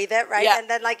it, breathe it, right? Yeah. And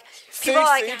then, like, Food, people are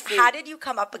like, food, food. how did you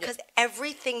come up? Because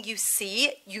everything you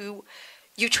see, you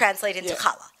translate into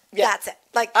challah. Yeah. That's it.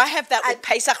 Like, I have that with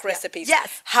Pesach recipes.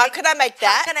 Yes. How can I make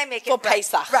that? How can I make it for right.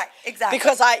 Pesach? Right, exactly.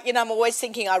 Because I'm always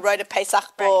thinking I wrote a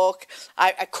Pesach book.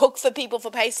 I cook for people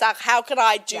for Pesach. How can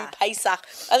I do Pesach?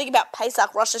 I think about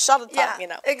Pesach, Rosh Hashanah time,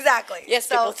 exactly. Yes,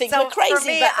 people think we're crazy, for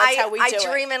me, but that's how we do I it.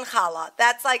 dream in challah.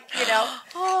 That's like,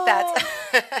 that's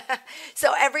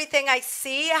so everything I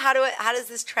see. How does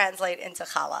this translate into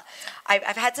challah?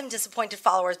 I've had some disappointed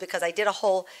followers because I did a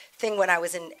whole thing when I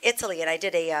was in Italy, and I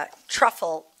did a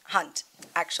truffle hunt,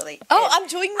 actually. Oh, And I'm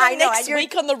doing that know, next and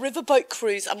week on the riverboat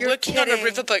cruise. I'm you're working on a kidding.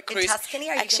 riverboat In cruise. Tuscany?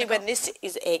 Are you Actually, gonna when go? this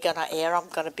is gonna air, I'm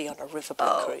going to be on a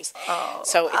riverboat cruise.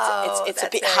 So it's a that's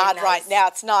bit very hard nice. right now.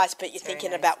 It's nice, but you're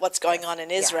thinking nice. about what's going on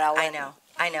in Israel. Yeah, and-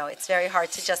 I know. It's very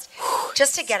hard to just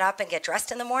to get up and get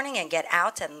dressed in the morning and get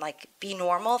out and like be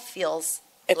normal feels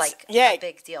like a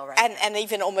big deal right now. And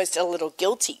even almost a little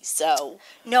guilty. So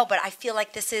No, but I feel like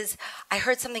I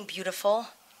heard something beautiful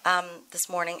this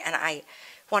morning, and I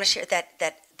want to share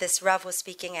that this Rav was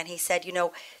speaking, and he said,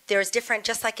 there's different,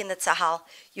 just like in the Tzahal,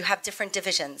 you have different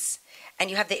divisions, and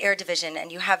you have the air division,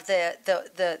 and you have the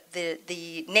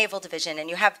naval division, and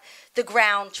you have the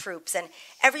ground troops, and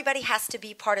everybody has to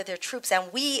be part of their troops,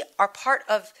 and we are part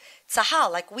of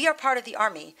Tzahal, like we are part of the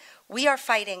army. We are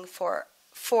fighting for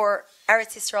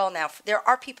Eretz Yisrael now. There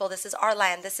are people, this is our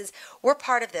land, we're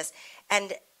part of this,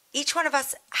 and each one of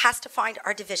us has to find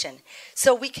our division.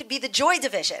 So we could be the joy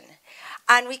division,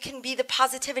 and we can be the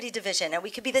positivity division, and we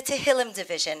could be the Tehillim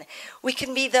division. We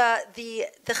can be the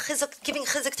chizuk, giving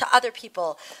chizuk to other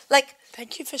people. Like,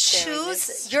 thank you for sharing choose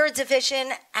this. your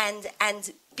division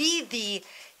and be the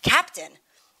captain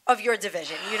of your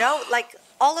division. Like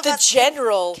all of The us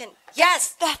general.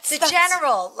 Yes, That's the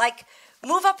general. Like,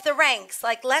 move up the ranks.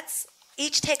 Like, let's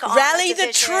each take on Rally a the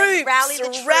division,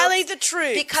 troops. Rally the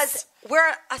troops. Because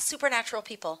we're a supernatural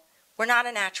people. We're not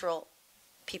a natural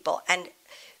people. And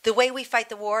the way we fight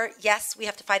the war, yes, we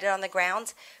have to fight it on the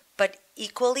ground, but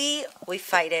equally we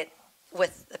fight it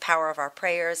with the power of our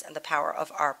prayers and the power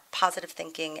of our positive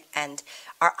thinking and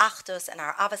our achdus and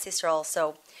our avas Yisrael.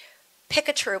 So pick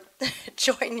a troop,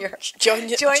 join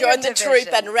the troop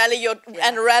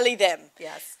and rally them.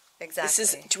 Yes.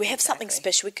 Exactly. Do we have something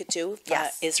special we could do for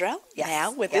Yes. Israel Yes.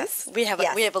 now with Yes. this? We have a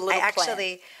little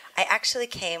plan. I actually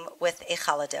came with a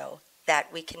challah dough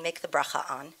that we can make the bracha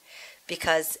on,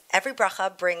 because every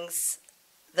bracha brings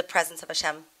the presence of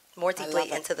Hashem more deeply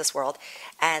into this world,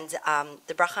 and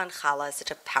the bracha on challah is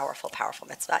such a powerful, powerful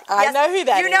mitzvah. I know who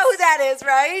that is. You know who that is,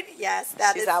 right? Yes,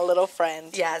 She's our little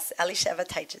friend. Yes, Elisheva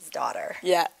Teich's daughter.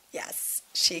 Yeah. Yes,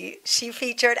 she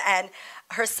featured, and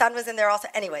her son was in there also.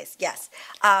 Anyways, yes.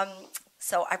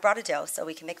 So I brought a dough so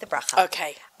we can make the bracha.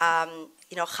 Okay.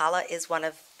 Challah is one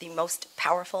of the most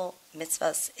powerful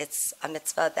mitzvahs. It's a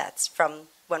mitzvah that's from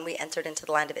when we entered into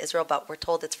the land of Israel, but we're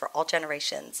told it's for all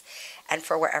generations and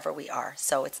for wherever we are.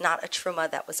 So it's not a truma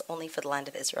that was only for the land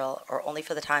of Israel or only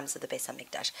for the times of the Beis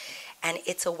HaMikdash. And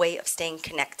it's a way of staying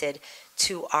connected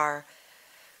to our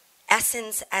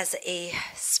essence as a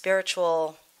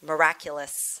spiritual,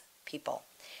 miraculous people.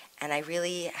 And I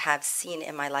really have seen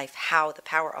in my life how the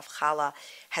power of challah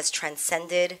has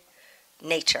transcended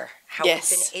nature, how we've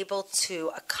been able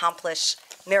to accomplish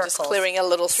miracles. Just clearing a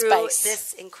little through space.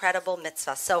 this incredible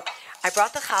mitzvah. So I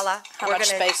brought the challah. How much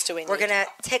space do we need? We're going to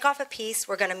take off a piece.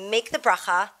 We're going to make the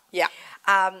bracha. Yeah.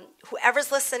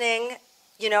 Whoever's listening,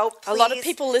 please a lot of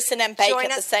people listen and bake join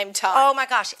at the us. same time. Oh my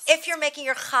gosh. If you're making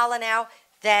your challah now,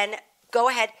 then go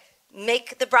ahead,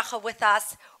 make the bracha with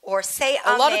us, or say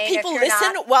a lot of people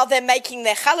listen while they're making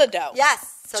their challah dough.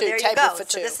 Yes. So there you go.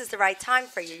 So this is the right time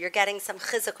for you. You're getting some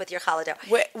chizuk with your challah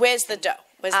dough. Where's the dough?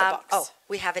 Where's the box? Oh,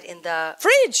 we have it in the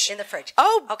fridge. In the fridge.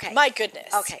 Oh, okay. My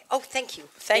goodness. Okay. Oh, thank you.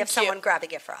 Thank we have you. someone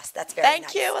grabbing it for us. That's very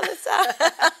nice. Thank you,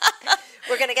 Alyssa.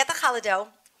 We're going to get the challah dough,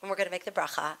 and we're going to make the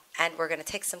bracha, and we're going to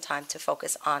take some time to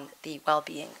focus on the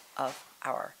well-being of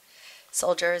our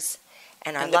soldiers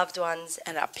and our loved ones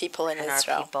and our people in and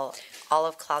Israel. our people, all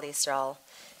of Klal Yisrael.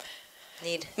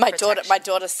 need My protection.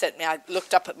 daughter sent me. I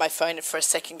looked up at my phone for a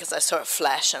second because I saw it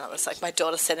flash, and I was like, my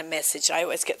daughter sent a message. I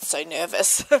always get so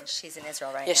nervous. She's in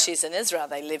Israel right Yeah, now. she's in Israel.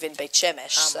 They live in Beit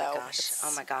Shemesh.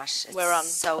 Oh my gosh. It's we're on-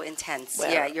 so intense.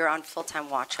 Yeah, you're on full-time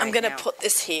watch right I'm going now. to put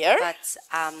this here. But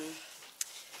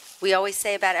we always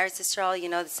say about Eretz Yisrael,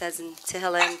 it says in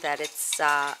Tehillim that it's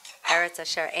Eretz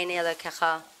Asher Eini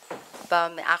Elokecha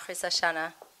Ba Me'achris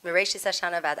Hashana, Mereshis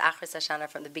Hashana Vad Achris Hashana,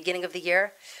 from the beginning of the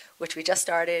year, which we just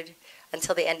started,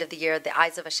 until the end of the year. The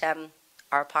eyes of Hashem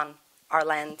are upon our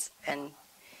land, and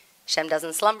Hashem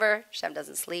doesn't slumber, Hashem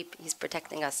doesn't sleep. He's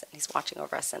protecting us, and He's watching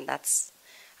over us, and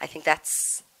I think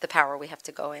that's the power we have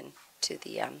to go in to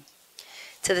the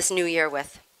to this new year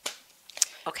with.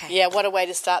 Okay. Yeah, what a way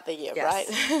to start the year, Yes.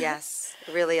 right? Yes.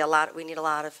 Really we need a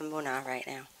lot of emunah right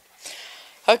now.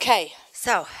 Okay.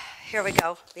 So, here we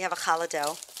go. We have a challah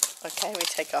dough. Okay, we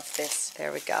take off this.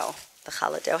 There we go. The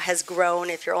challah dough has grown.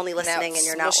 If you're only listening and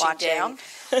you're not smushing watching, down.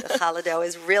 the challah dough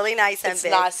is really nice and It's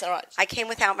big. nice, all right. I came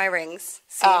without my rings.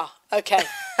 See? Oh, okay.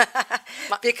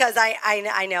 Because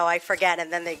I know I forget,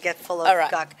 and then they get full of All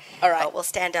right. guk. All right. But we'll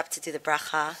stand up to do the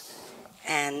bracha.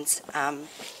 And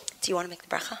do you want to make the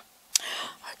bracha?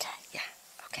 Okay. Yeah.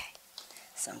 Okay.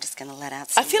 So I'm just going to let out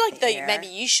I some feel of like the though air. maybe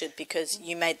you should because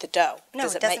you made the dough. No,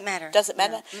 it doesn't matter. Does it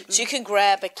matter? No, So you can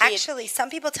grab a kid. Actually, some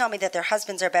people tell me that their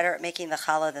husbands are better at making the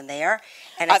challah than they are.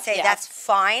 And I say yeah. that's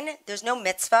fine. There's no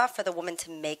mitzvah for the woman to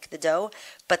make the dough.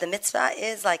 But the mitzvah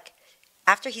is like,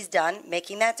 after he's done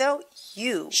making that dough,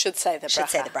 you should say the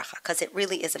bracha. Because it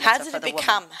really is a mitzvah for the woman.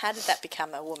 How did that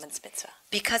become a woman's mitzvah?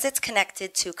 Because it's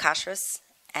connected to kashrus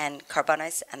and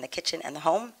karbanos and the kitchen and the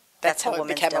home. That's how a it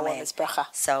woman's became a domain. woman's bracha.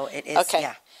 So it is, Okay.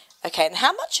 yeah. Okay, and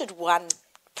how much should one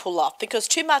pull off? Because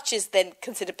too much is then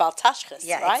considered bal tashchis,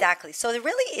 Yeah, right? exactly. So there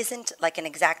really isn't like an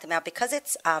exact amount because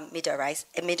it's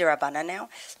midarabana now.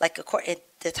 Like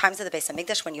the times of the Beis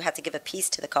Hamikdash, when you had to give a piece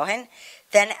to the Kohen,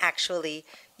 then actually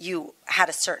you had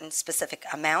a certain specific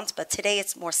amount. But today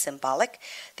it's more symbolic.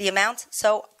 The amount.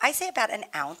 So I say about an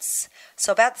ounce.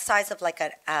 So about the size of like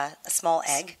a small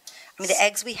egg. I mean, the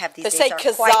eggs we have these They days say are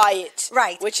kazayit,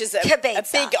 right, which is a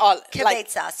Kibetza. big olive.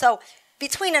 Kibetza. So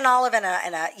between an olive and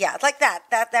a yeah, like that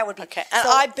would be Okay, and so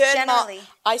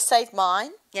I save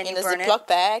mine Yeah, in you a burn it? Ziploc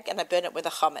bag, and I burn it with a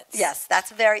chametz. Yes, that's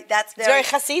very It's very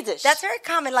Hasidish. That's very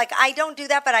common. Like I don't do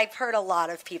that, but I've heard a lot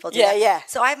of people do Yeah, that. yeah.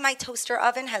 So I have my toaster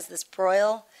oven has this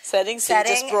broil setting, so you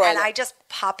just broil and it. I just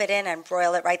pop it in and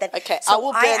broil it right then. Okay, so I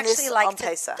will burn this on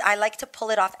Pesach. I like to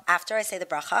pull it off after I say the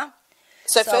bracha.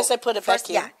 So first I put it back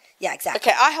in. Yeah,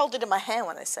 exactly. Okay, I hold it in my hand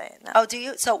when I say it. No. Oh, do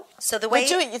you? So the way We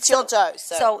do it. It's your dough.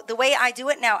 So the way I do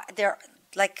it now, there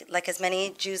like as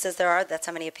many Jews as there are. That's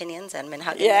how many opinions and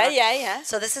minhagim. Yeah, there are. yeah.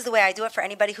 So this is the way I do it for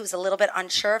anybody who's a little bit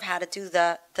unsure of how to do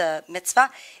the mitzvah.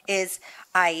 Is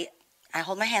I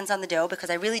hold my hands on the dough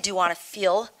because I really do want to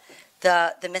feel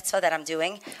the mitzvah that I'm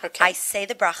doing. Okay. I say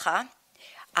the bracha.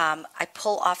 I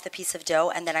pull off the piece of dough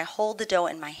and then I hold the dough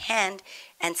in my hand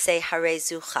and say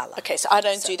Harezu Chala. Okay, so I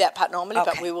don't do that part normally, but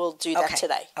Okay. we will do that Okay.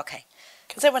 today. Okay.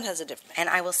 Because everyone has a different. And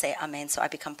I will say Amen, so I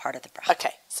become part of the bracha.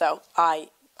 Okay, so I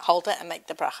hold it and make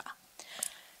the bracha.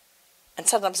 And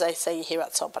sometimes I say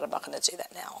Yehiratzon, but I'm not going to do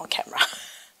that now on camera.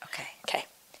 Okay. Okay.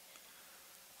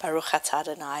 Baruch atah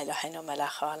Adonai Eloheinu melech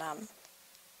haolam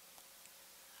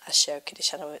asher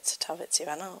kiddushanu v'tzutav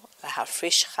v'tzivanu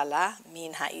lahafrish chala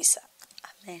min ha'isa.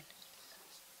 Amen.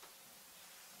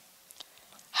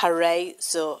 Harei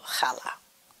zu chala.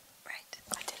 Right.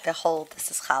 Behold, this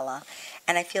is challah.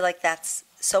 And I feel like that's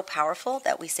so powerful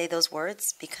that we say those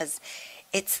words because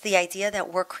it's the idea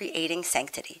that we're creating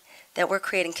sanctity, that we're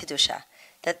creating kedusha,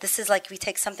 that this is like we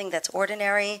take something that's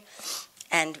ordinary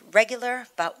and regular,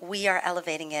 but we are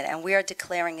elevating it and we are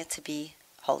declaring it to be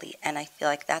holy. And I feel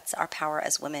like that's our power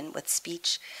as women with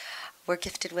speech. We're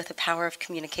gifted with a power of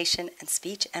communication and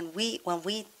speech. And when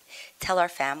we tell our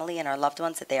family and our loved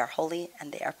ones that they are holy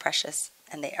and they are precious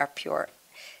and they are pure,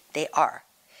 they are.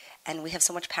 And we have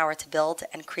so much power to build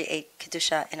and create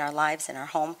kedusha in our lives, in our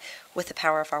home, with the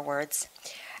power of our words.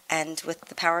 And with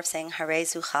the power of saying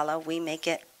Harezu Chala, we make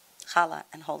it chala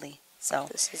and holy. So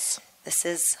this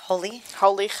is holy.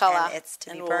 Holy chala. And it's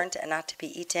to be burnt and not to be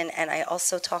eaten. And I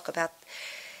also talk about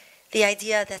the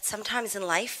idea that sometimes in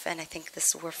life, and I think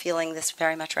we're feeling this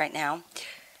very much right now,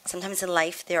 sometimes in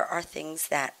life there are things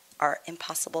that are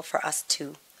impossible for us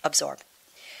to absorb.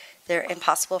 They're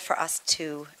impossible for us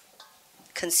to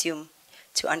consume,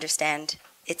 to understand.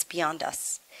 It's beyond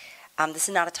us. This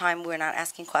is not a time we're not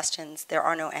asking questions. There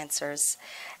are no answers.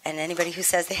 And anybody who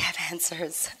says they have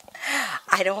answers,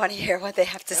 I don't want to hear what they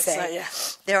have to say.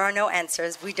 There are no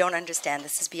answers. We don't understand.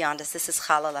 This is beyond us. This is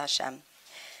Chalal Hashem.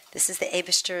 this is the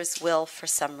Eibishter's will for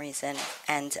some reason.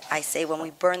 And I say when we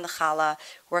burn the challah,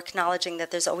 we're acknowledging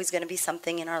that there's always going to be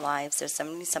something in our lives. There's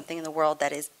something in the world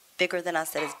that is bigger than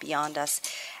us, that is beyond us.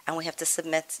 And we have to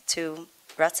submit to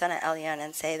Rebbetzin Elyon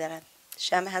and say that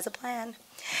Hashem has a plan.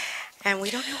 And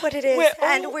we don't know what it is.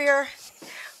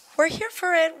 We're here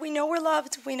for it. We know we're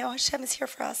loved. We know Hashem is here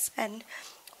for us. And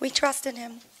we trust in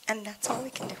Him. And that's all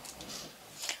we can do.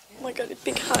 Oh my God, a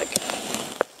big hug.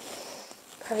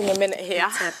 Having a minute here.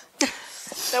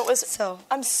 That was so.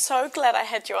 I'm so glad I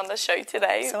had you on the show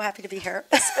today. So happy to be here.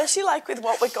 Especially like with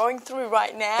what we're going through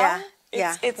right now.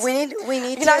 Yeah. We need to be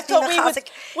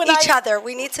each other.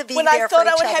 We need to be there for each other. When I thought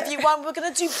I would have you on, we're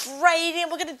going to do braiding,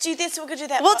 we're going to do this, we're going to do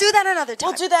that. We'll do that another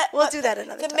time. We'll do that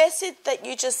another time. The message that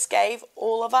you just gave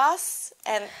all of us,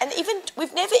 and even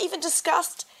we've never even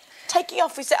discussed taking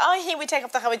off. We said, here we take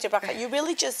off the Chavit Bracha. You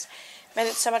really just made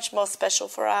it so much more special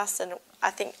for us, and I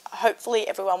think hopefully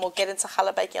everyone will get into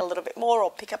challah baking a little bit more,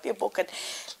 or pick up your book and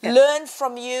learn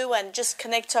from you, and just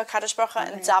connect to HaKadosh Baruch Hu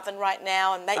and daven right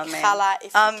now and make challah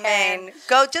if you can.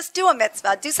 Go, just do a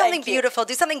mitzvah. Do something beautiful.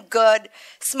 Do something good.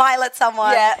 Smile at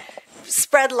someone. Yeah.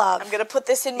 Spread love. I'm going to put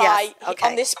this in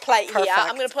on this plate here.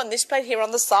 I'm going to put on this plate here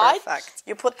on the side. Perfect.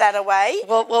 You put that away.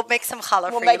 We'll make some challah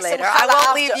for you later. I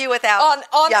won't leave you without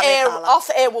on air. Challah.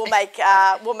 Off air, we'll make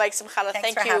some challah.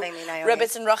 Thanks for having me, Naomi.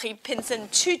 Rebbetzin Rochie Pinson,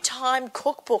 2-time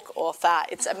cookbook author.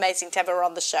 It's amazing to have her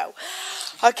on the show.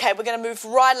 Okay, we're going to move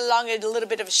right along. A little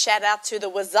bit of a shout out to the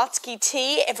Wazotsky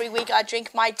tea. Every week I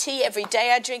drink my tea. Every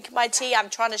day I drink my tea. I'm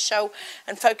trying to show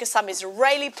and focus on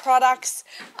Israeli products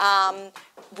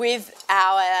with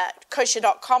our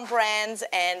kosher.com brands,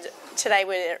 and today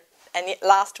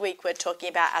last week we're talking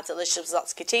about our delicious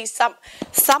Wazotsky tea,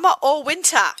 summer or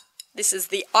winter. This is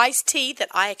the iced tea that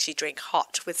I actually drink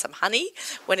hot with some honey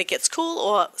when it gets cool,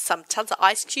 or some tons of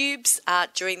ice cubes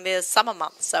during the summer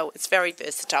months. So it's very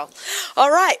versatile.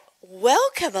 All right.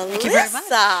 Welcome, Alyssa. Thank you very much.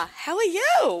 How are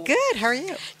you? Good. How are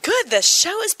you? Good. The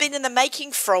show has been in the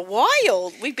making for a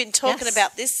while. We've been talking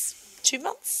about this 2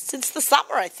 months, since the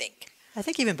summer, I think. I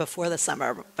think even before the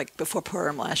summer, like before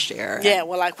Purim last year. Yeah,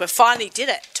 well, we finally did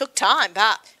it. Took time,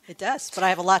 but... It does, but I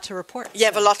have a lot to report. You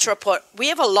have a lot to report. We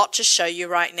have a lot to show you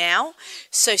right now.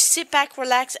 So sit back,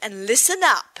 relax, and listen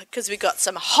up, because we've got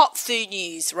some hot food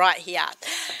news right here.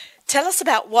 Tell us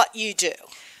about what you do.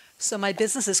 So my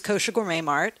business is Kosher Gourmet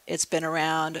Mart. It's been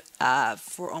around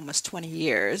for almost 20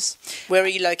 years. Where are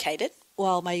you located?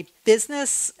 Well, my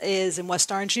business is in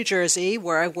West Orange, New Jersey,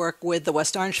 where I work with the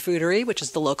West Orange Foodery, which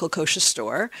is the local kosher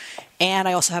store. And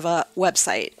I also have a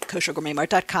website,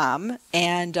 koshergourmetmart.com.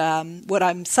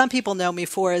 And some people know me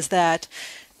for is that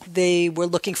they were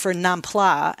looking for nam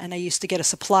pla, and I used to get a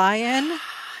supply in.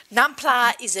 Nam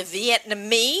pla is a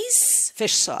Vietnamese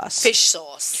fish sauce. Fish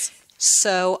sauce.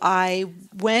 So I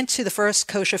went to the first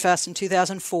Kosher Fest in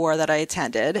 2004 that I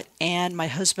attended, and my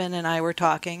husband and I were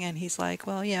talking, and he's like,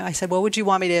 well, yeah. I said, what would you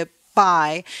want me to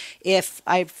buy if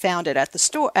I found it at the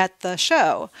store, at the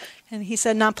show? And he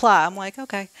said, nam pla. I'm like,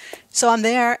 okay. So I'm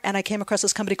there, and I came across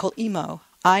this company called IMO,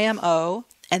 IMO,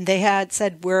 and they had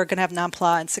said, we're going to have nam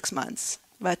pla in 6 months.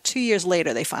 About 2 years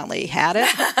later, they finally had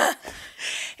it.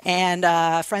 And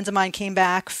friends of mine came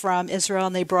back from Israel,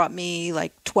 and they brought me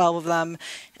like 12 of them,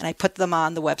 and I put them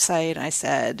on the website, and I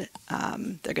said,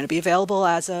 they're going to be available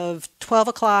as of 12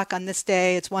 o'clock on this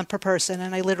day. It's one per person,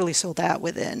 and I literally sold out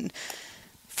within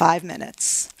 5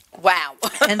 minutes. Wow.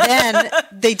 And then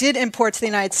they did import to the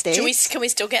United States. Can we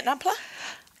still get nam pla?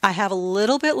 I have a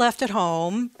little bit left at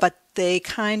home, but they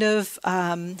kind of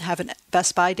have a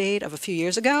Best Buy date of a few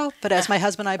years ago. But as my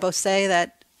husband and I both say,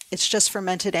 that it's just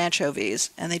fermented anchovies,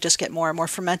 and they just get more and more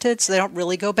fermented, so they don't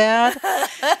really go bad.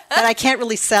 But I can't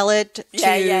really sell it in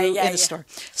the store.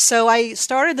 So I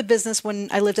started the business when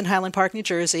I lived in Highland Park, New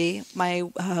Jersey.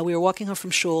 We were walking home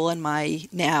from shul, and my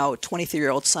now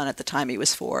 23-year-old son, at the time he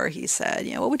was 4, he said,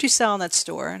 what would you sell in that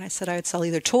store? And I said I would sell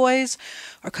either toys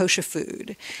or kosher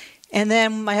food. And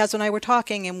then my husband and I were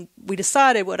talking, and we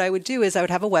decided what I would do is I would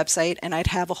have a website, and I'd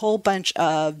have a whole bunch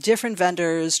of different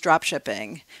vendors drop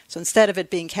shipping. So instead of it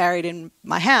being carried in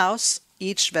my house,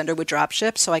 each vendor would drop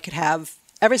ship, so I could have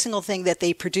every single thing that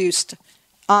they produced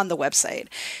on the website.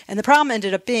 And the problem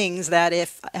ended up being is that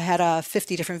if I had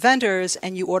 50 different vendors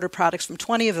and you order products from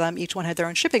 20 of them, each one had their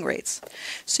own shipping rates.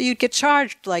 So you'd get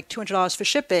charged like $200 for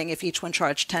shipping if each one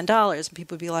charged $10. And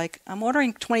people would be like, I'm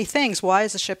ordering 20 things. Why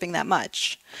is the shipping that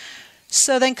much?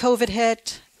 So then COVID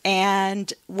hit,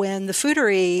 and when the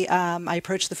foodery, I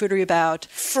approached the foodery about...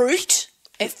 Fruit?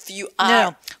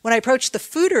 No, when I approached the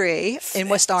foodery in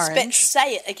West Orange...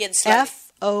 Say it again slowly.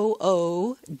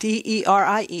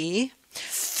 Foodrie,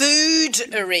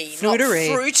 Foodery, not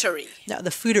fruitery. No, the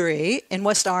Foodery in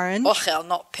West Orange. Ochel,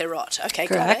 not Perot. Okay,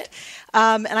 Correct.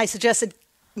 got it. And I suggested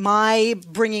my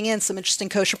bringing in some interesting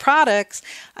kosher products.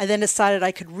 I then decided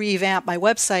I could revamp my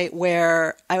website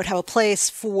where I would have a place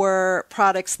for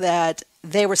products that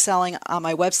they were selling on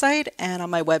my website, and on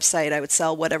my website I would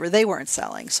sell whatever they weren't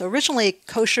selling. So originally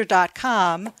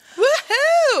kosher.com,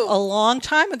 Woohoo! a long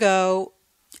time ago,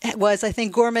 it was, I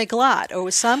think, Gourmet Glatt, or it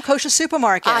was some kosher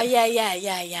supermarket.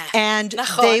 Yeah. And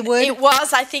Nachon. they would... It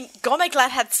was, I think, Gourmet Glatt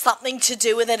had something to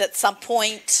do with it at some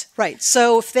point. Right.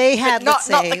 So if they had, But let's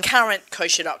not say... the current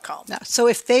kosher.com. No. So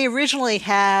if they originally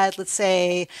had, let's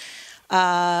say,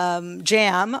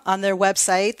 jam on their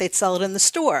website, they'd sell it in the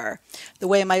store. The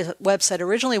way my website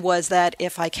originally was that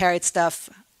if I carried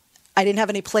stuff, I didn't have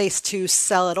any place to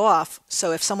sell it off.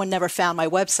 So if someone never found my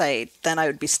website, then I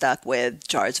would be stuck with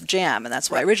jars of jam. And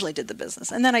that's why I originally did the business.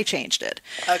 And then I changed it.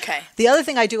 Okay. The other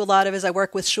thing I do a lot of is I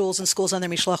work with shuls and schools on their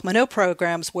Mishloach Mano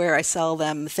programs where I sell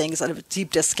them things at a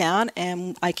deep discount.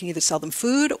 And I can either sell them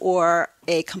food or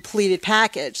a completed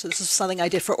package. So this is something I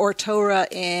did for Or Torah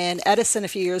in Edison a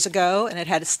few years ago. And it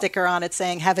had a sticker on it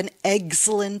saying, have an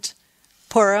excellent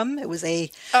Purim. It was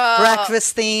a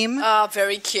breakfast theme. Oh,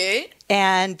 very cute.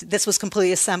 And this was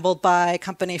completely assembled by a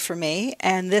company for me.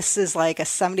 And this is like a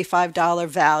 $75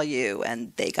 value.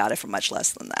 And they got it for much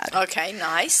less than that. Okay,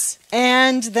 nice.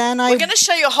 And then We're going to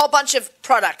show you a whole bunch of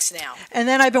products now. And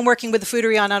then I've been working with the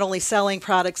Foodery on not only selling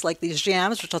products like these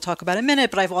jams, which I'll talk about in a minute,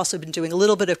 but I've also been doing a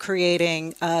little bit of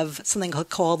creating of something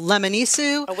called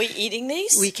lemonisu. Are we eating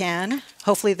these? We can.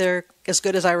 Hopefully they're as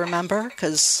good as I remember,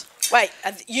 because... Wait,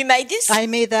 you made this? I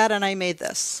made that and I made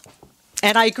this.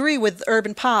 And I agree with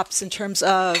Urban Pops in terms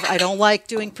of I don't like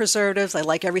doing preservatives. I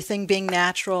like everything being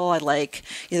natural. I like,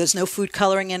 there's no food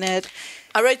coloring in it.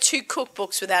 I wrote 2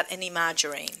 cookbooks without any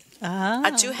margarine.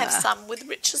 I do have some with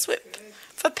Rich's Whip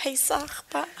for Pesach,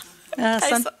 but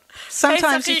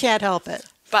sometimes you can't help it.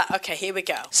 But okay, here we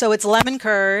go. So it's lemon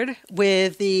curd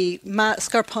with the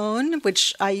mascarpone,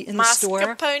 which I in the store.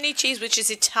 Mascarpone cheese, which is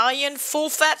Italian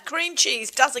full-fat cream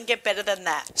cheese. Doesn't get better than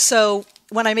that. So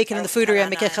when I make it in the Foodery, I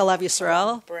make it Chalav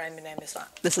Yisrael. Is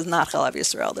that? This is not Chalav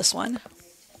Yisrael, this one.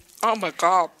 Oh my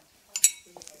God.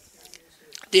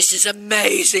 This is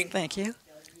amazing. Thank you.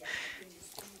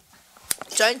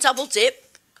 Don't double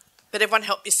dip, but everyone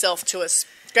help yourself to us.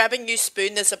 Grab a new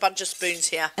spoon. There's a bunch of spoons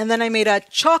here. And then I made a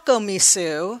choco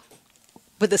miso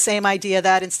with the same idea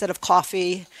that instead of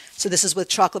coffee, so this is with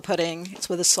chocolate pudding. It's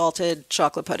with a salted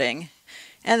chocolate pudding.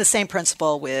 And the same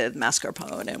principle with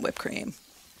mascarpone and whipped cream.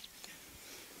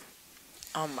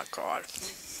 Oh my God.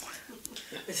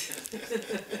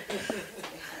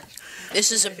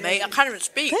 This is amazing. I can't even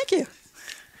speak. Thank you.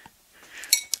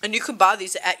 And you can buy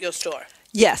these at your store.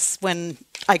 Yes, when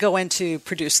I go in to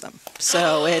produce them.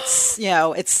 So it's,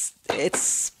 it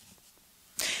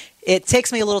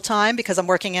takes me a little time because I'm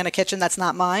working in a kitchen that's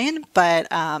not mine.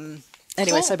 But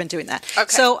anyway, so I've been doing that. Okay.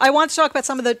 So I want to talk about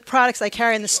some of the products I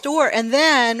carry in the store. And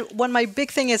then one, my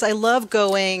big thing is I love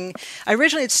going, I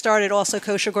originally had started also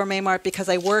Kosher Gourmet Mart because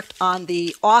I worked on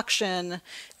the auction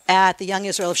at the Young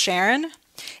Israel of Sharon.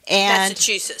 And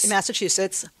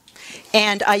Massachusetts.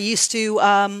 And I used to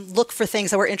look for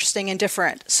things that were interesting and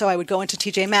different. So I would go into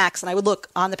TJ Maxx and I would look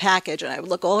on the package and I would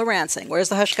look all around saying, where's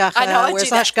the hashgacha? I know, where's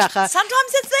the hashgacha?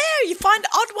 Sometimes it's there. You find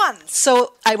odd ones.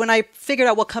 So when I figured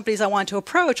out what companies I wanted to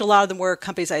approach, a lot of them were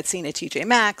companies I had seen at TJ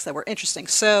Maxx that were interesting.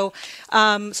 So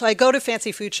I go to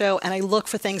Fancy Food Show and I look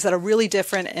for things that are really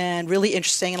different and really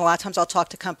interesting. And a lot of times I'll talk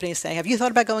to companies saying, have you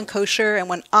thought about going kosher? And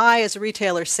when I, as a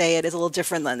retailer, say it, is a little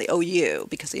different than the OU,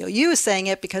 because the OU is saying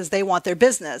it because they want their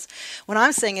business. When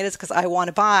I'm saying it, it's because I want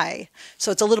to buy.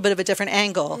 So it's a little bit of a different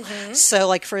angle. Mm-hmm. So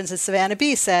like, for instance, Savannah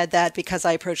B said that because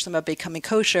I approached them about becoming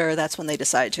kosher, that's when they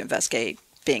decided to investigate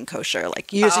being kosher,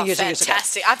 like years and years ago.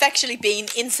 Fantastic. I've actually been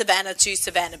in Savannah to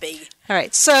Savannah B. All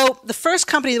right. So the first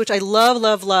company, which I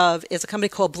love, is a company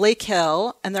called Blake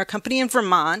Hill, and they're a company in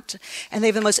Vermont, and they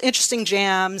have the most interesting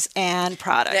jams and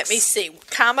products. Let me see.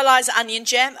 Caramelized onion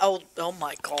jam. Oh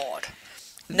my God.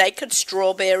 Naked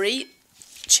strawberry,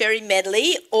 cherry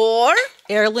medley, or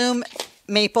heirloom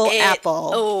maple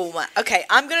apple. Oh, okay.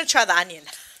 I'm going to try the onion.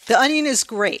 The onion is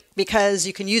great because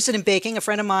you can use it in baking. A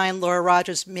friend of mine, Laura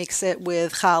Rogers, makes it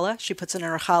with challah. She puts it in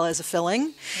her challah as a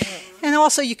filling. Mm-hmm. And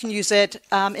also you can use it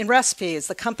in recipes.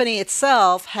 The company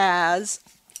itself has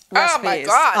recipes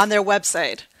on their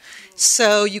website.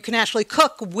 So you can actually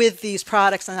cook with these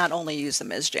products and not only use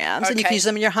them as jams. And you can Okay. use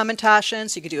them in your hamantashen,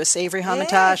 so you could do a savory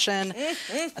hamantashen,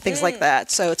 things like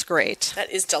that. So it's great. That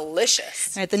is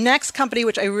delicious. All right, the next company,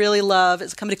 which I really love,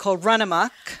 is a company called Run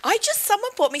Amok.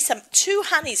 Someone bought me 2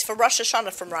 honeys for Rosh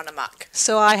Hashanah from Run Amok.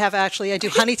 So I do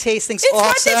honey tastings It's also.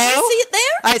 right there. You see it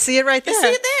there? I see it right there. You see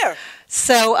it there?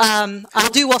 So I'll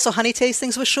do also honey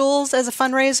tastings with shuls as a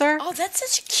fundraiser. Oh, that's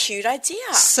such a cute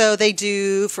idea. So they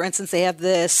do, for instance, they have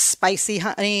this spicy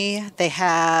honey. They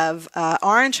have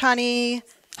orange honey,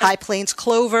 High Plains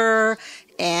clover,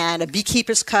 and a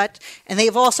beekeeper's cut. And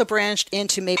they've also branched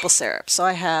into maple syrup. So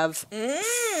I have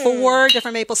 4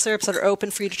 different maple syrups that are open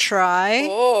for you to try.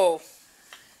 Oh.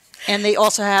 And they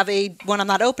also have one I'm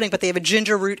not opening, but they have a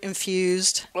ginger root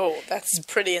infused. Oh, that's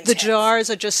pretty intense. The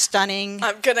jars are just stunning.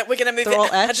 We're gonna move They're it. all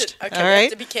etched. Okay, All we right. have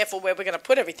to be careful where we're gonna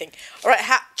put everything. All right,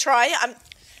 try it.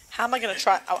 How am I gonna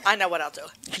try? Oh, I know what I'll do.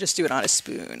 You just do it on a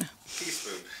spoon.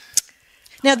 Teaspoon.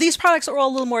 Now, these products are all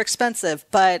a little more expensive,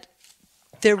 but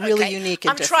they're really Okay, unique and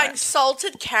I'm different. trying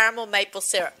salted caramel maple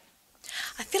syrup.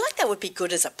 I feel like that would be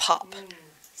good as a pop,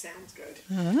 Sounds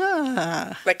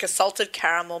good. like a salted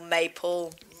caramel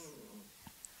maple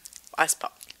ice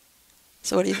pop.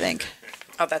 So what do you think?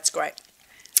 Oh, that's great.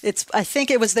 I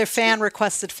think it was their fan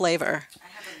requested flavor. I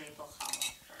have a maple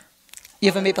challah. You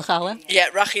have a maple challah? Yeah,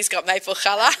 Rochie's got maple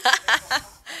challah.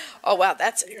 Oh wow,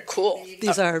 that's cool.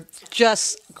 These are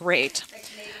just great.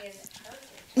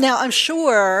 Now, I'm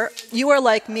sure you are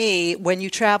like me. When you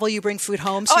travel, you bring food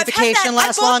home so your I've had vacation that.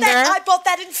 lasts I bought longer. That. I bought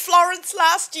that in Florence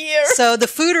last year. So the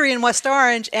Foodery in West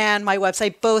Orange and my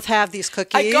website both have these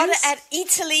cookies. I got it at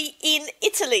Italy in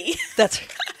Italy. That's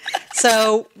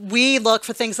so we look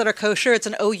for things that are kosher. It's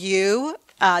an OU.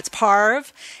 It's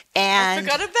parv. I And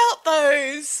forgot about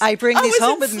those. I bring these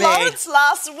home with me. I was in Florence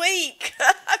last week.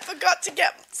 I forgot to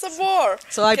get some more.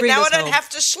 So I Okay, bring now those I don't home. have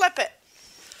to schlep it.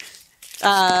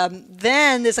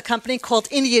 Then there's a company called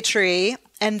India Tree,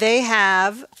 and they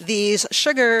have these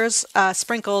sugars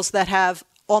sprinkles that have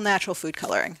all natural food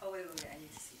coloring. Oh, wait, I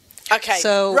need to see this. Okay,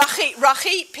 So-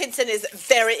 Rochie Pinson is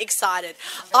very excited.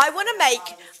 I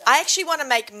actually want to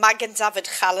make Magen David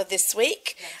challah this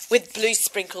week with blue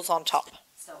sprinkles on top.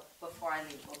 So before I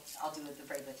leave, I'll do the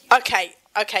bread with you.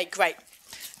 Okay, great.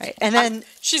 Right. And then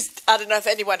I don't know if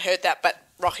anyone heard that, but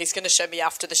Rochie's going to show me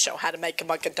after the show how to make a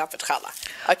Magen David challah.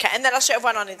 Okay, and then I'll show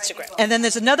everyone on Instagram.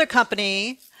 there's another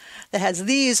company that has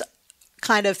these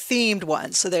kind of themed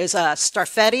ones. So there's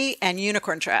Starfetti and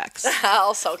Unicorn Tracks.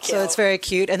 Also cute. So it's very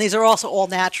cute. And these are also all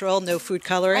natural, no food I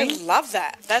coloring. love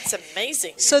that. That's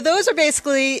amazing. So those are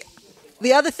basically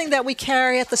the other thing that we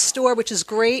carry at the store, which is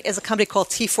great, is a company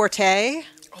called Tea Forte.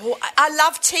 Oh, I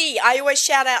love tea. I always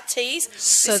shout out teas.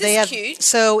 So This they is have. cute.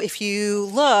 So if you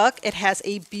look, it has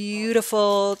a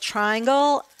beautiful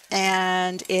triangle,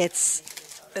 and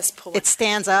Let's pull it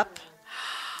stands up.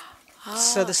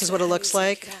 So this is what it looks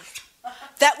like.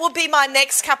 That will be my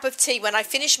next cup of tea. When I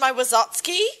finish my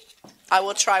Wazotsky, I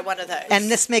will try one of those. And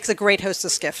this makes a great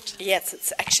hostess gift. yes,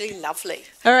 it's actually lovely.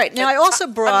 All right. Now I also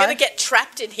brought. I'm going to get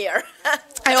trapped in here.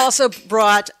 I also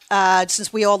brought,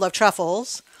 since we all love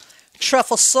truffles,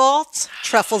 truffle salt,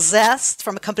 truffle zest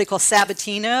from a company called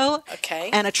Sabatino, Okay.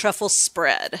 and a truffle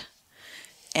spread.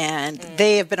 And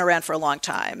they have been around for a long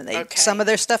time. And Okay. some of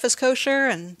their stuff is kosher,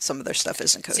 and some of their stuff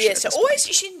isn't kosher. So, yeah, at so this always, point.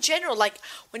 you should, in general, like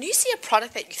when you see a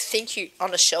product that you think you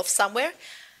on a shelf somewhere,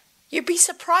 you'd be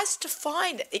surprised to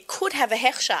find it could have a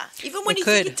hechsher. Even when It you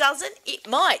think could. it doesn't, it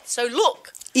might. So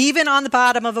look. Even on the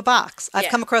bottom of a box. I've Yeah.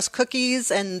 come across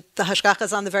cookies and the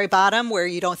hashgacha's on the very bottom where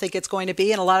you don't think it's going to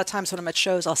be. And a lot of times when I'm at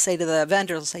shows, I'll say to the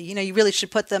vendors, I'll say, you really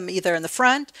should put them either in the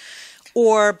front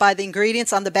or by the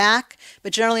ingredients on the back,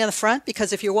 but generally on the front,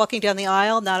 because if you're walking down the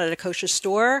aisle, not at a kosher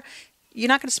store, you're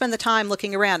not going to spend the time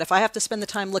looking around. If I have to spend the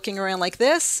time looking around like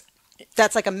this,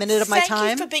 that's like a minute of my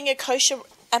time. Thank you for being a kosher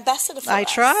ambassador for I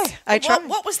us. try. I try.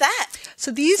 What was that?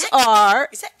 So these Is are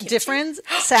that kimchi? different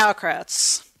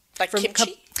sauerkrauts. Like From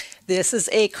kimchi? This is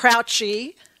a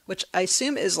krautschi, which I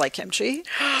assume is like kimchi.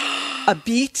 A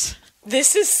beet.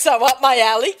 This is so up my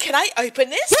alley. Can I open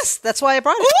this? Yes, that's why I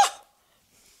brought it.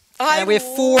 And we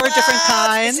have 4 different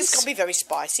kinds. This is going to be very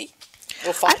spicy.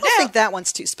 We'll I find don't out. think that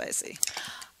one's too spicy.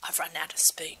 I've run out of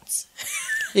spoons.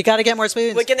 You got to get more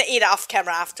spoons. We're going to eat off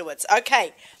camera afterwards.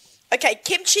 Okay,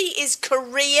 kimchi is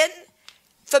Korean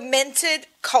fermented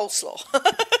coleslaw.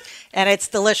 And it's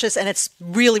delicious, and it's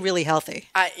really, really healthy.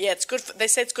 Yeah, it's good. They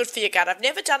say it's good for your gut. I've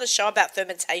never done a show about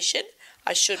fermentation.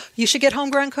 I should. You should get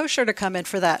Homegrown Kosher to come in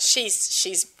for that. She's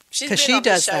 'Cause been she on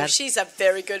does the show. that. She's a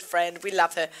very good friend. We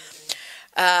love her.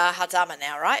 Hadama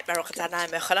now, right? Baruch Adonai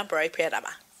Mecholam Borei Pri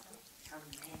Adama.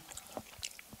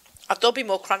 I thought it'd be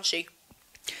more crunchy.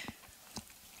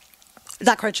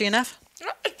 Not crunchy enough?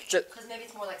 Because maybe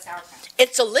it's more like sauerkraut.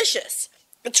 It's delicious.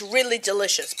 It's really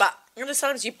delicious. But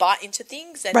sometimes you bite into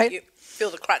things and Right. you feel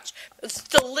the crunch. It's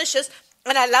delicious,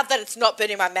 and I love that it's not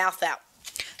burning my mouth out.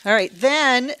 All right.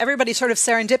 Then everybody's sort of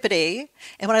serendipity.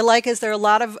 And what I like is there are a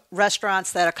lot of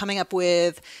restaurants that are coming up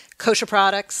with kosher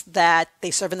products that they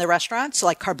serve in their restaurants. So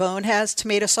like Carbone has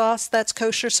tomato sauce that's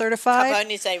kosher certified.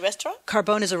 Carbone is a restaurant?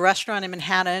 Carbone is a restaurant in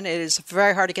Manhattan. It is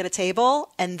very hard to get a table.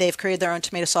 And they've created their own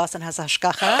tomato sauce and has a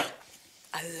hashgacha.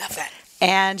 I love that.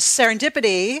 And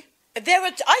Serendipity, They're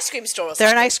an ice cream store or they're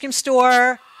an something. ice cream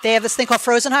store. They have this thing called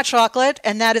frozen hot chocolate.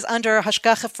 And that is under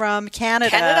hashgacha from Canada.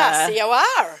 Canada,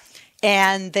 COR.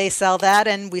 And they sell that,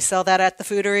 and we sell that at the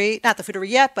Foodery. Not the Foodery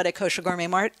yet, but at Kosher Gourmet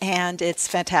Mart, and it's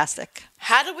fantastic.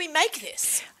 How do we make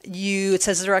this? It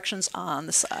says the directions on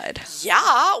the side.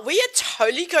 Yeah, we are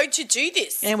totally going to do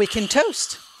this. And we can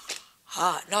toast.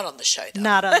 Not on the show, though.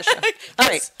 Not on the show. All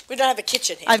right. We don't have a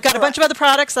kitchen here. I've got a bunch of other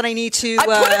products that I need to I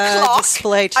put a clock.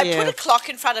 display to you. I put a clock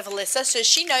in front of Alyssa so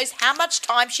she knows how much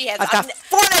time she has. I've got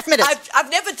 4.5 minutes. I've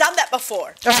never done that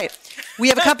before. All right. We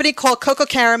have a company called Coco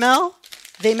Caramel.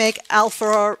 They make I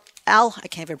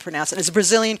can't even pronounce it. It's a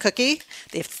Brazilian cookie.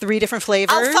 They have 3 different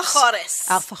flavors.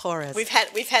 Alfajores. We've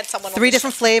had someone on 3 the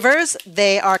different flavors.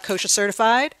 They are kosher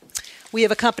certified. We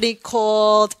have a company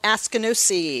called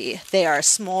Askinosi. They are a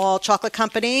small chocolate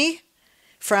company,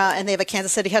 and they have a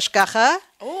Kansas City hashgacha.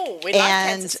 Oh, we like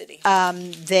Kansas City.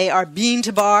 They are bean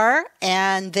to bar,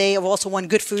 and they have also won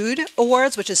Good Food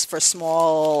Awards, which is for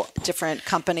small, different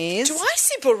companies. Do I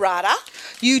see burrata?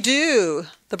 You do.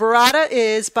 The burrata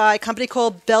is by a company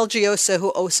called Belgiosa, who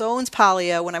also owns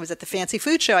Palia. When I was at the Fancy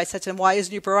Food Show, I said to them, why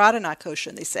isn't your burrata not kosher?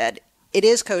 And they said, it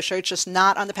is kosher, it's just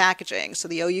not on the packaging. So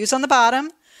the OU's on the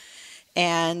bottom.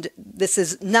 And this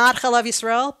is not Chalav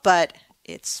Yisrael, but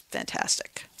it's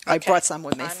fantastic. I brought some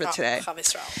with me for today. I'm not Chalav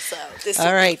Yisrael, so this All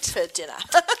is right. for dinner.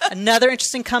 Another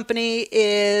interesting company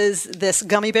is this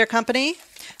gummy bear company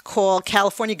called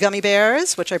California Gummy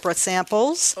Bears, which I brought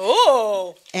samples.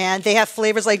 Oh. And they have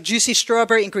flavors like juicy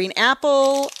strawberry and green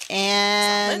apple.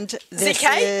 And this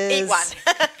ZK, is, eat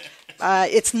one.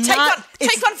 It's not.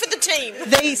 Take one for the team.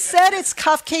 They said it's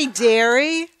Kafke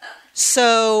dairy,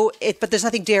 but there's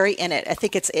nothing dairy in it. I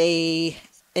think it's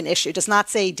an issue. It does not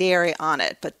say dairy on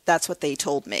it, but that's what they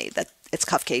told me, that it's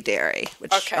Kafke dairy,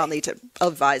 which I'll need to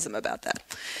advise them about that.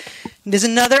 There's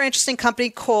another interesting company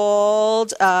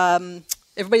called,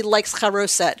 everybody likes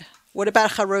charoset. What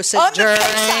about charoset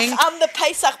during? I'm the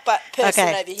Pesach person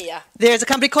over here. There's a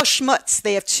company called Schmutz.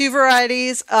 They have 2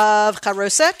 varieties of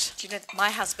charoset. Do you know, my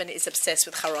husband is obsessed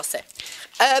with charoset.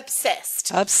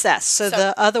 Obsessed. So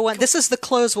the other one, this is the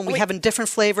closed one. We have a different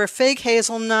flavor, fig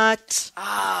hazelnut.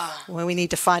 Well, we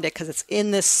need to find it because it's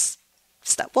in this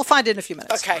stuff. We'll find it in a few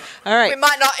minutes. Okay. All right. We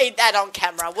might not eat that on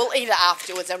camera. We'll eat it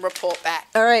afterwards and report back.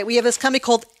 All right. We have this company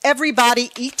called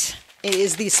Everybody Eat. It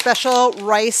is the special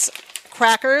rice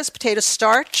crackers, potato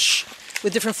starch,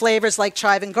 with different flavors like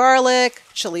chive and garlic,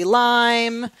 chili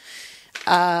lime,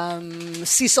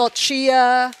 sea salt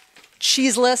chia,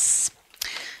 cheeseless.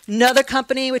 Another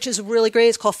company which is really great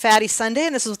is called Fatty Sunday,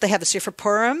 and this is what they have this year for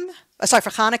Purim. For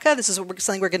Hanukkah. This is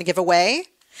something we're going to give away.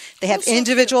 They have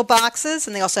individual boxes,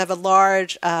 and they also have a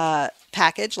large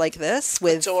package like this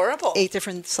with Adorable. 8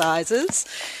 different sizes.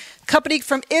 Company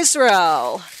from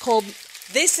Israel called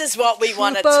This is what we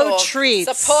want to Kupo talk.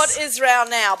 Treats. Support Israel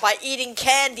now by eating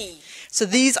candy. So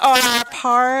these are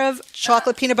Parv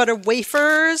chocolate peanut butter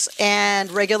wafers and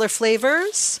regular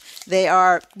flavors. They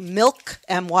are milk,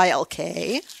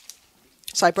 MYLK.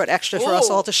 So I brought extra for us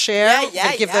all to share.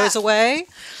 Yeah, give those away.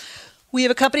 We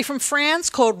have a company from France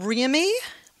called Riemi.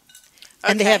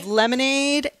 And they have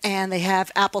lemonade and they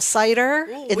have apple cider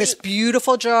in this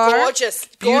beautiful jar. Gorgeous.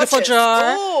 Beautiful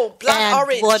jar. Oh,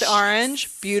 blood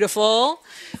orange. Beautiful.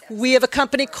 We have a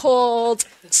company called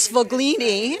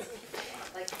Svoglini.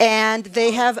 And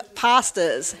they have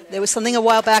pastas. There was something a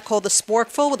while back called the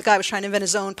Sporkful, where the guy was trying to invent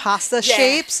his own pasta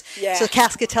shapes. Yeah. So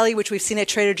Cascatelli, which we've seen at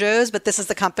Trader Joe's, but this is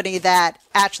the company that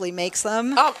actually makes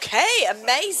them. Okay,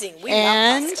 amazing. We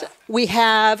love pasta. We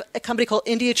have a company called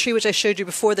India Tree, which I showed you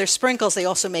before. They're sprinkles. They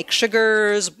also make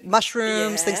sugars,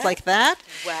 mushrooms, things like that.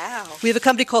 Wow. We have a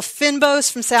company called Finbo's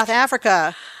from South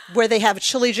Africa, where they have a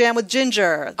chili jam with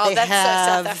ginger. Oh, that's so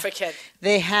South African.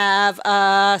 They have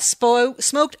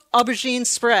smoked aubergine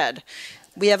spread.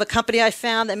 We have a company I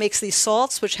found that makes these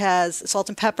salts, which has salt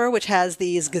and pepper, which has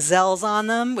these gazelles on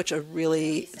them, which are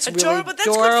really Adorable. That's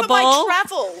adorable. good for my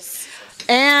travels.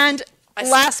 And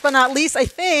last but not least, I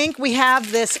think we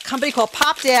have this company called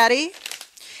Pop Daddy.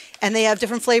 And they have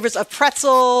different flavors of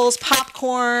pretzels,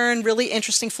 popcorn, really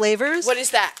interesting flavors. What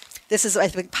is that? This is, I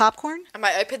think, popcorn. Am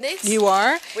I open this? You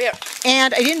are. We are.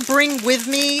 And I didn't bring with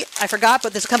me, I forgot,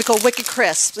 but there's a company called Wicked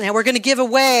Crisp. Now we're going to give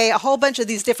away a whole bunch of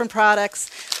these different products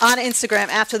on Instagram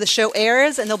after the show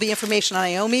airs, and there'll be information on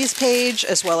Naomi's page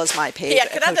as well as my page. Yeah,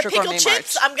 can I have the Kosher pickle Gourmet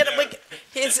chips? Marts. I'm going to...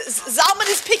 Zalman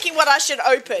is picking what I should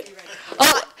open.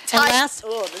 Oh, and last,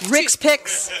 Rick's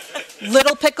Picks,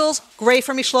 little pickles, great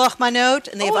for Mishloach Manot,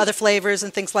 and they have other flavors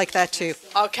and things like that too.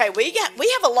 Okay, we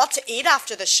have a lot to eat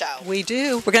after the show. We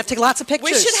do. We're going to have to take lots of pictures.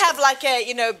 We should have like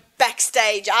a,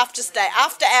 backstage,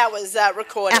 after hours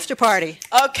recording. After party.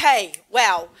 Okay,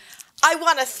 well, I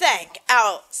want to thank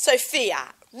our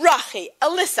Sophia, Rochie,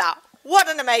 Alyssa. What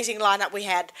an amazing lineup we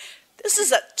had. This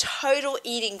is a total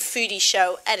eating foodie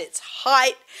show at its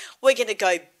height. We're going to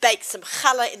go bake some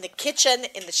challah in the kitchen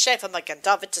in the Shefa Magen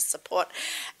David to support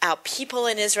our people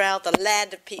in Israel, the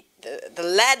land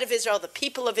of Israel, the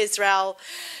people of Israel.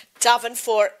 Daven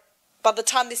for, by the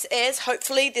time this airs,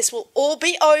 hopefully this will all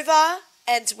be over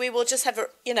and we will just have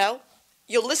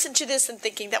you'll listen to this and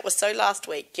thinking that was so last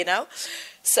week,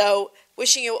 So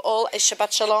wishing you all a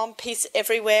Shabbat Shalom, peace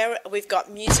everywhere. We've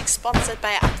got music sponsored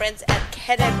by our friends at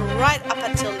Kedem right up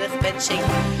until Lich Benching.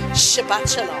 Shabbat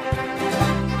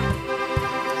Shalom.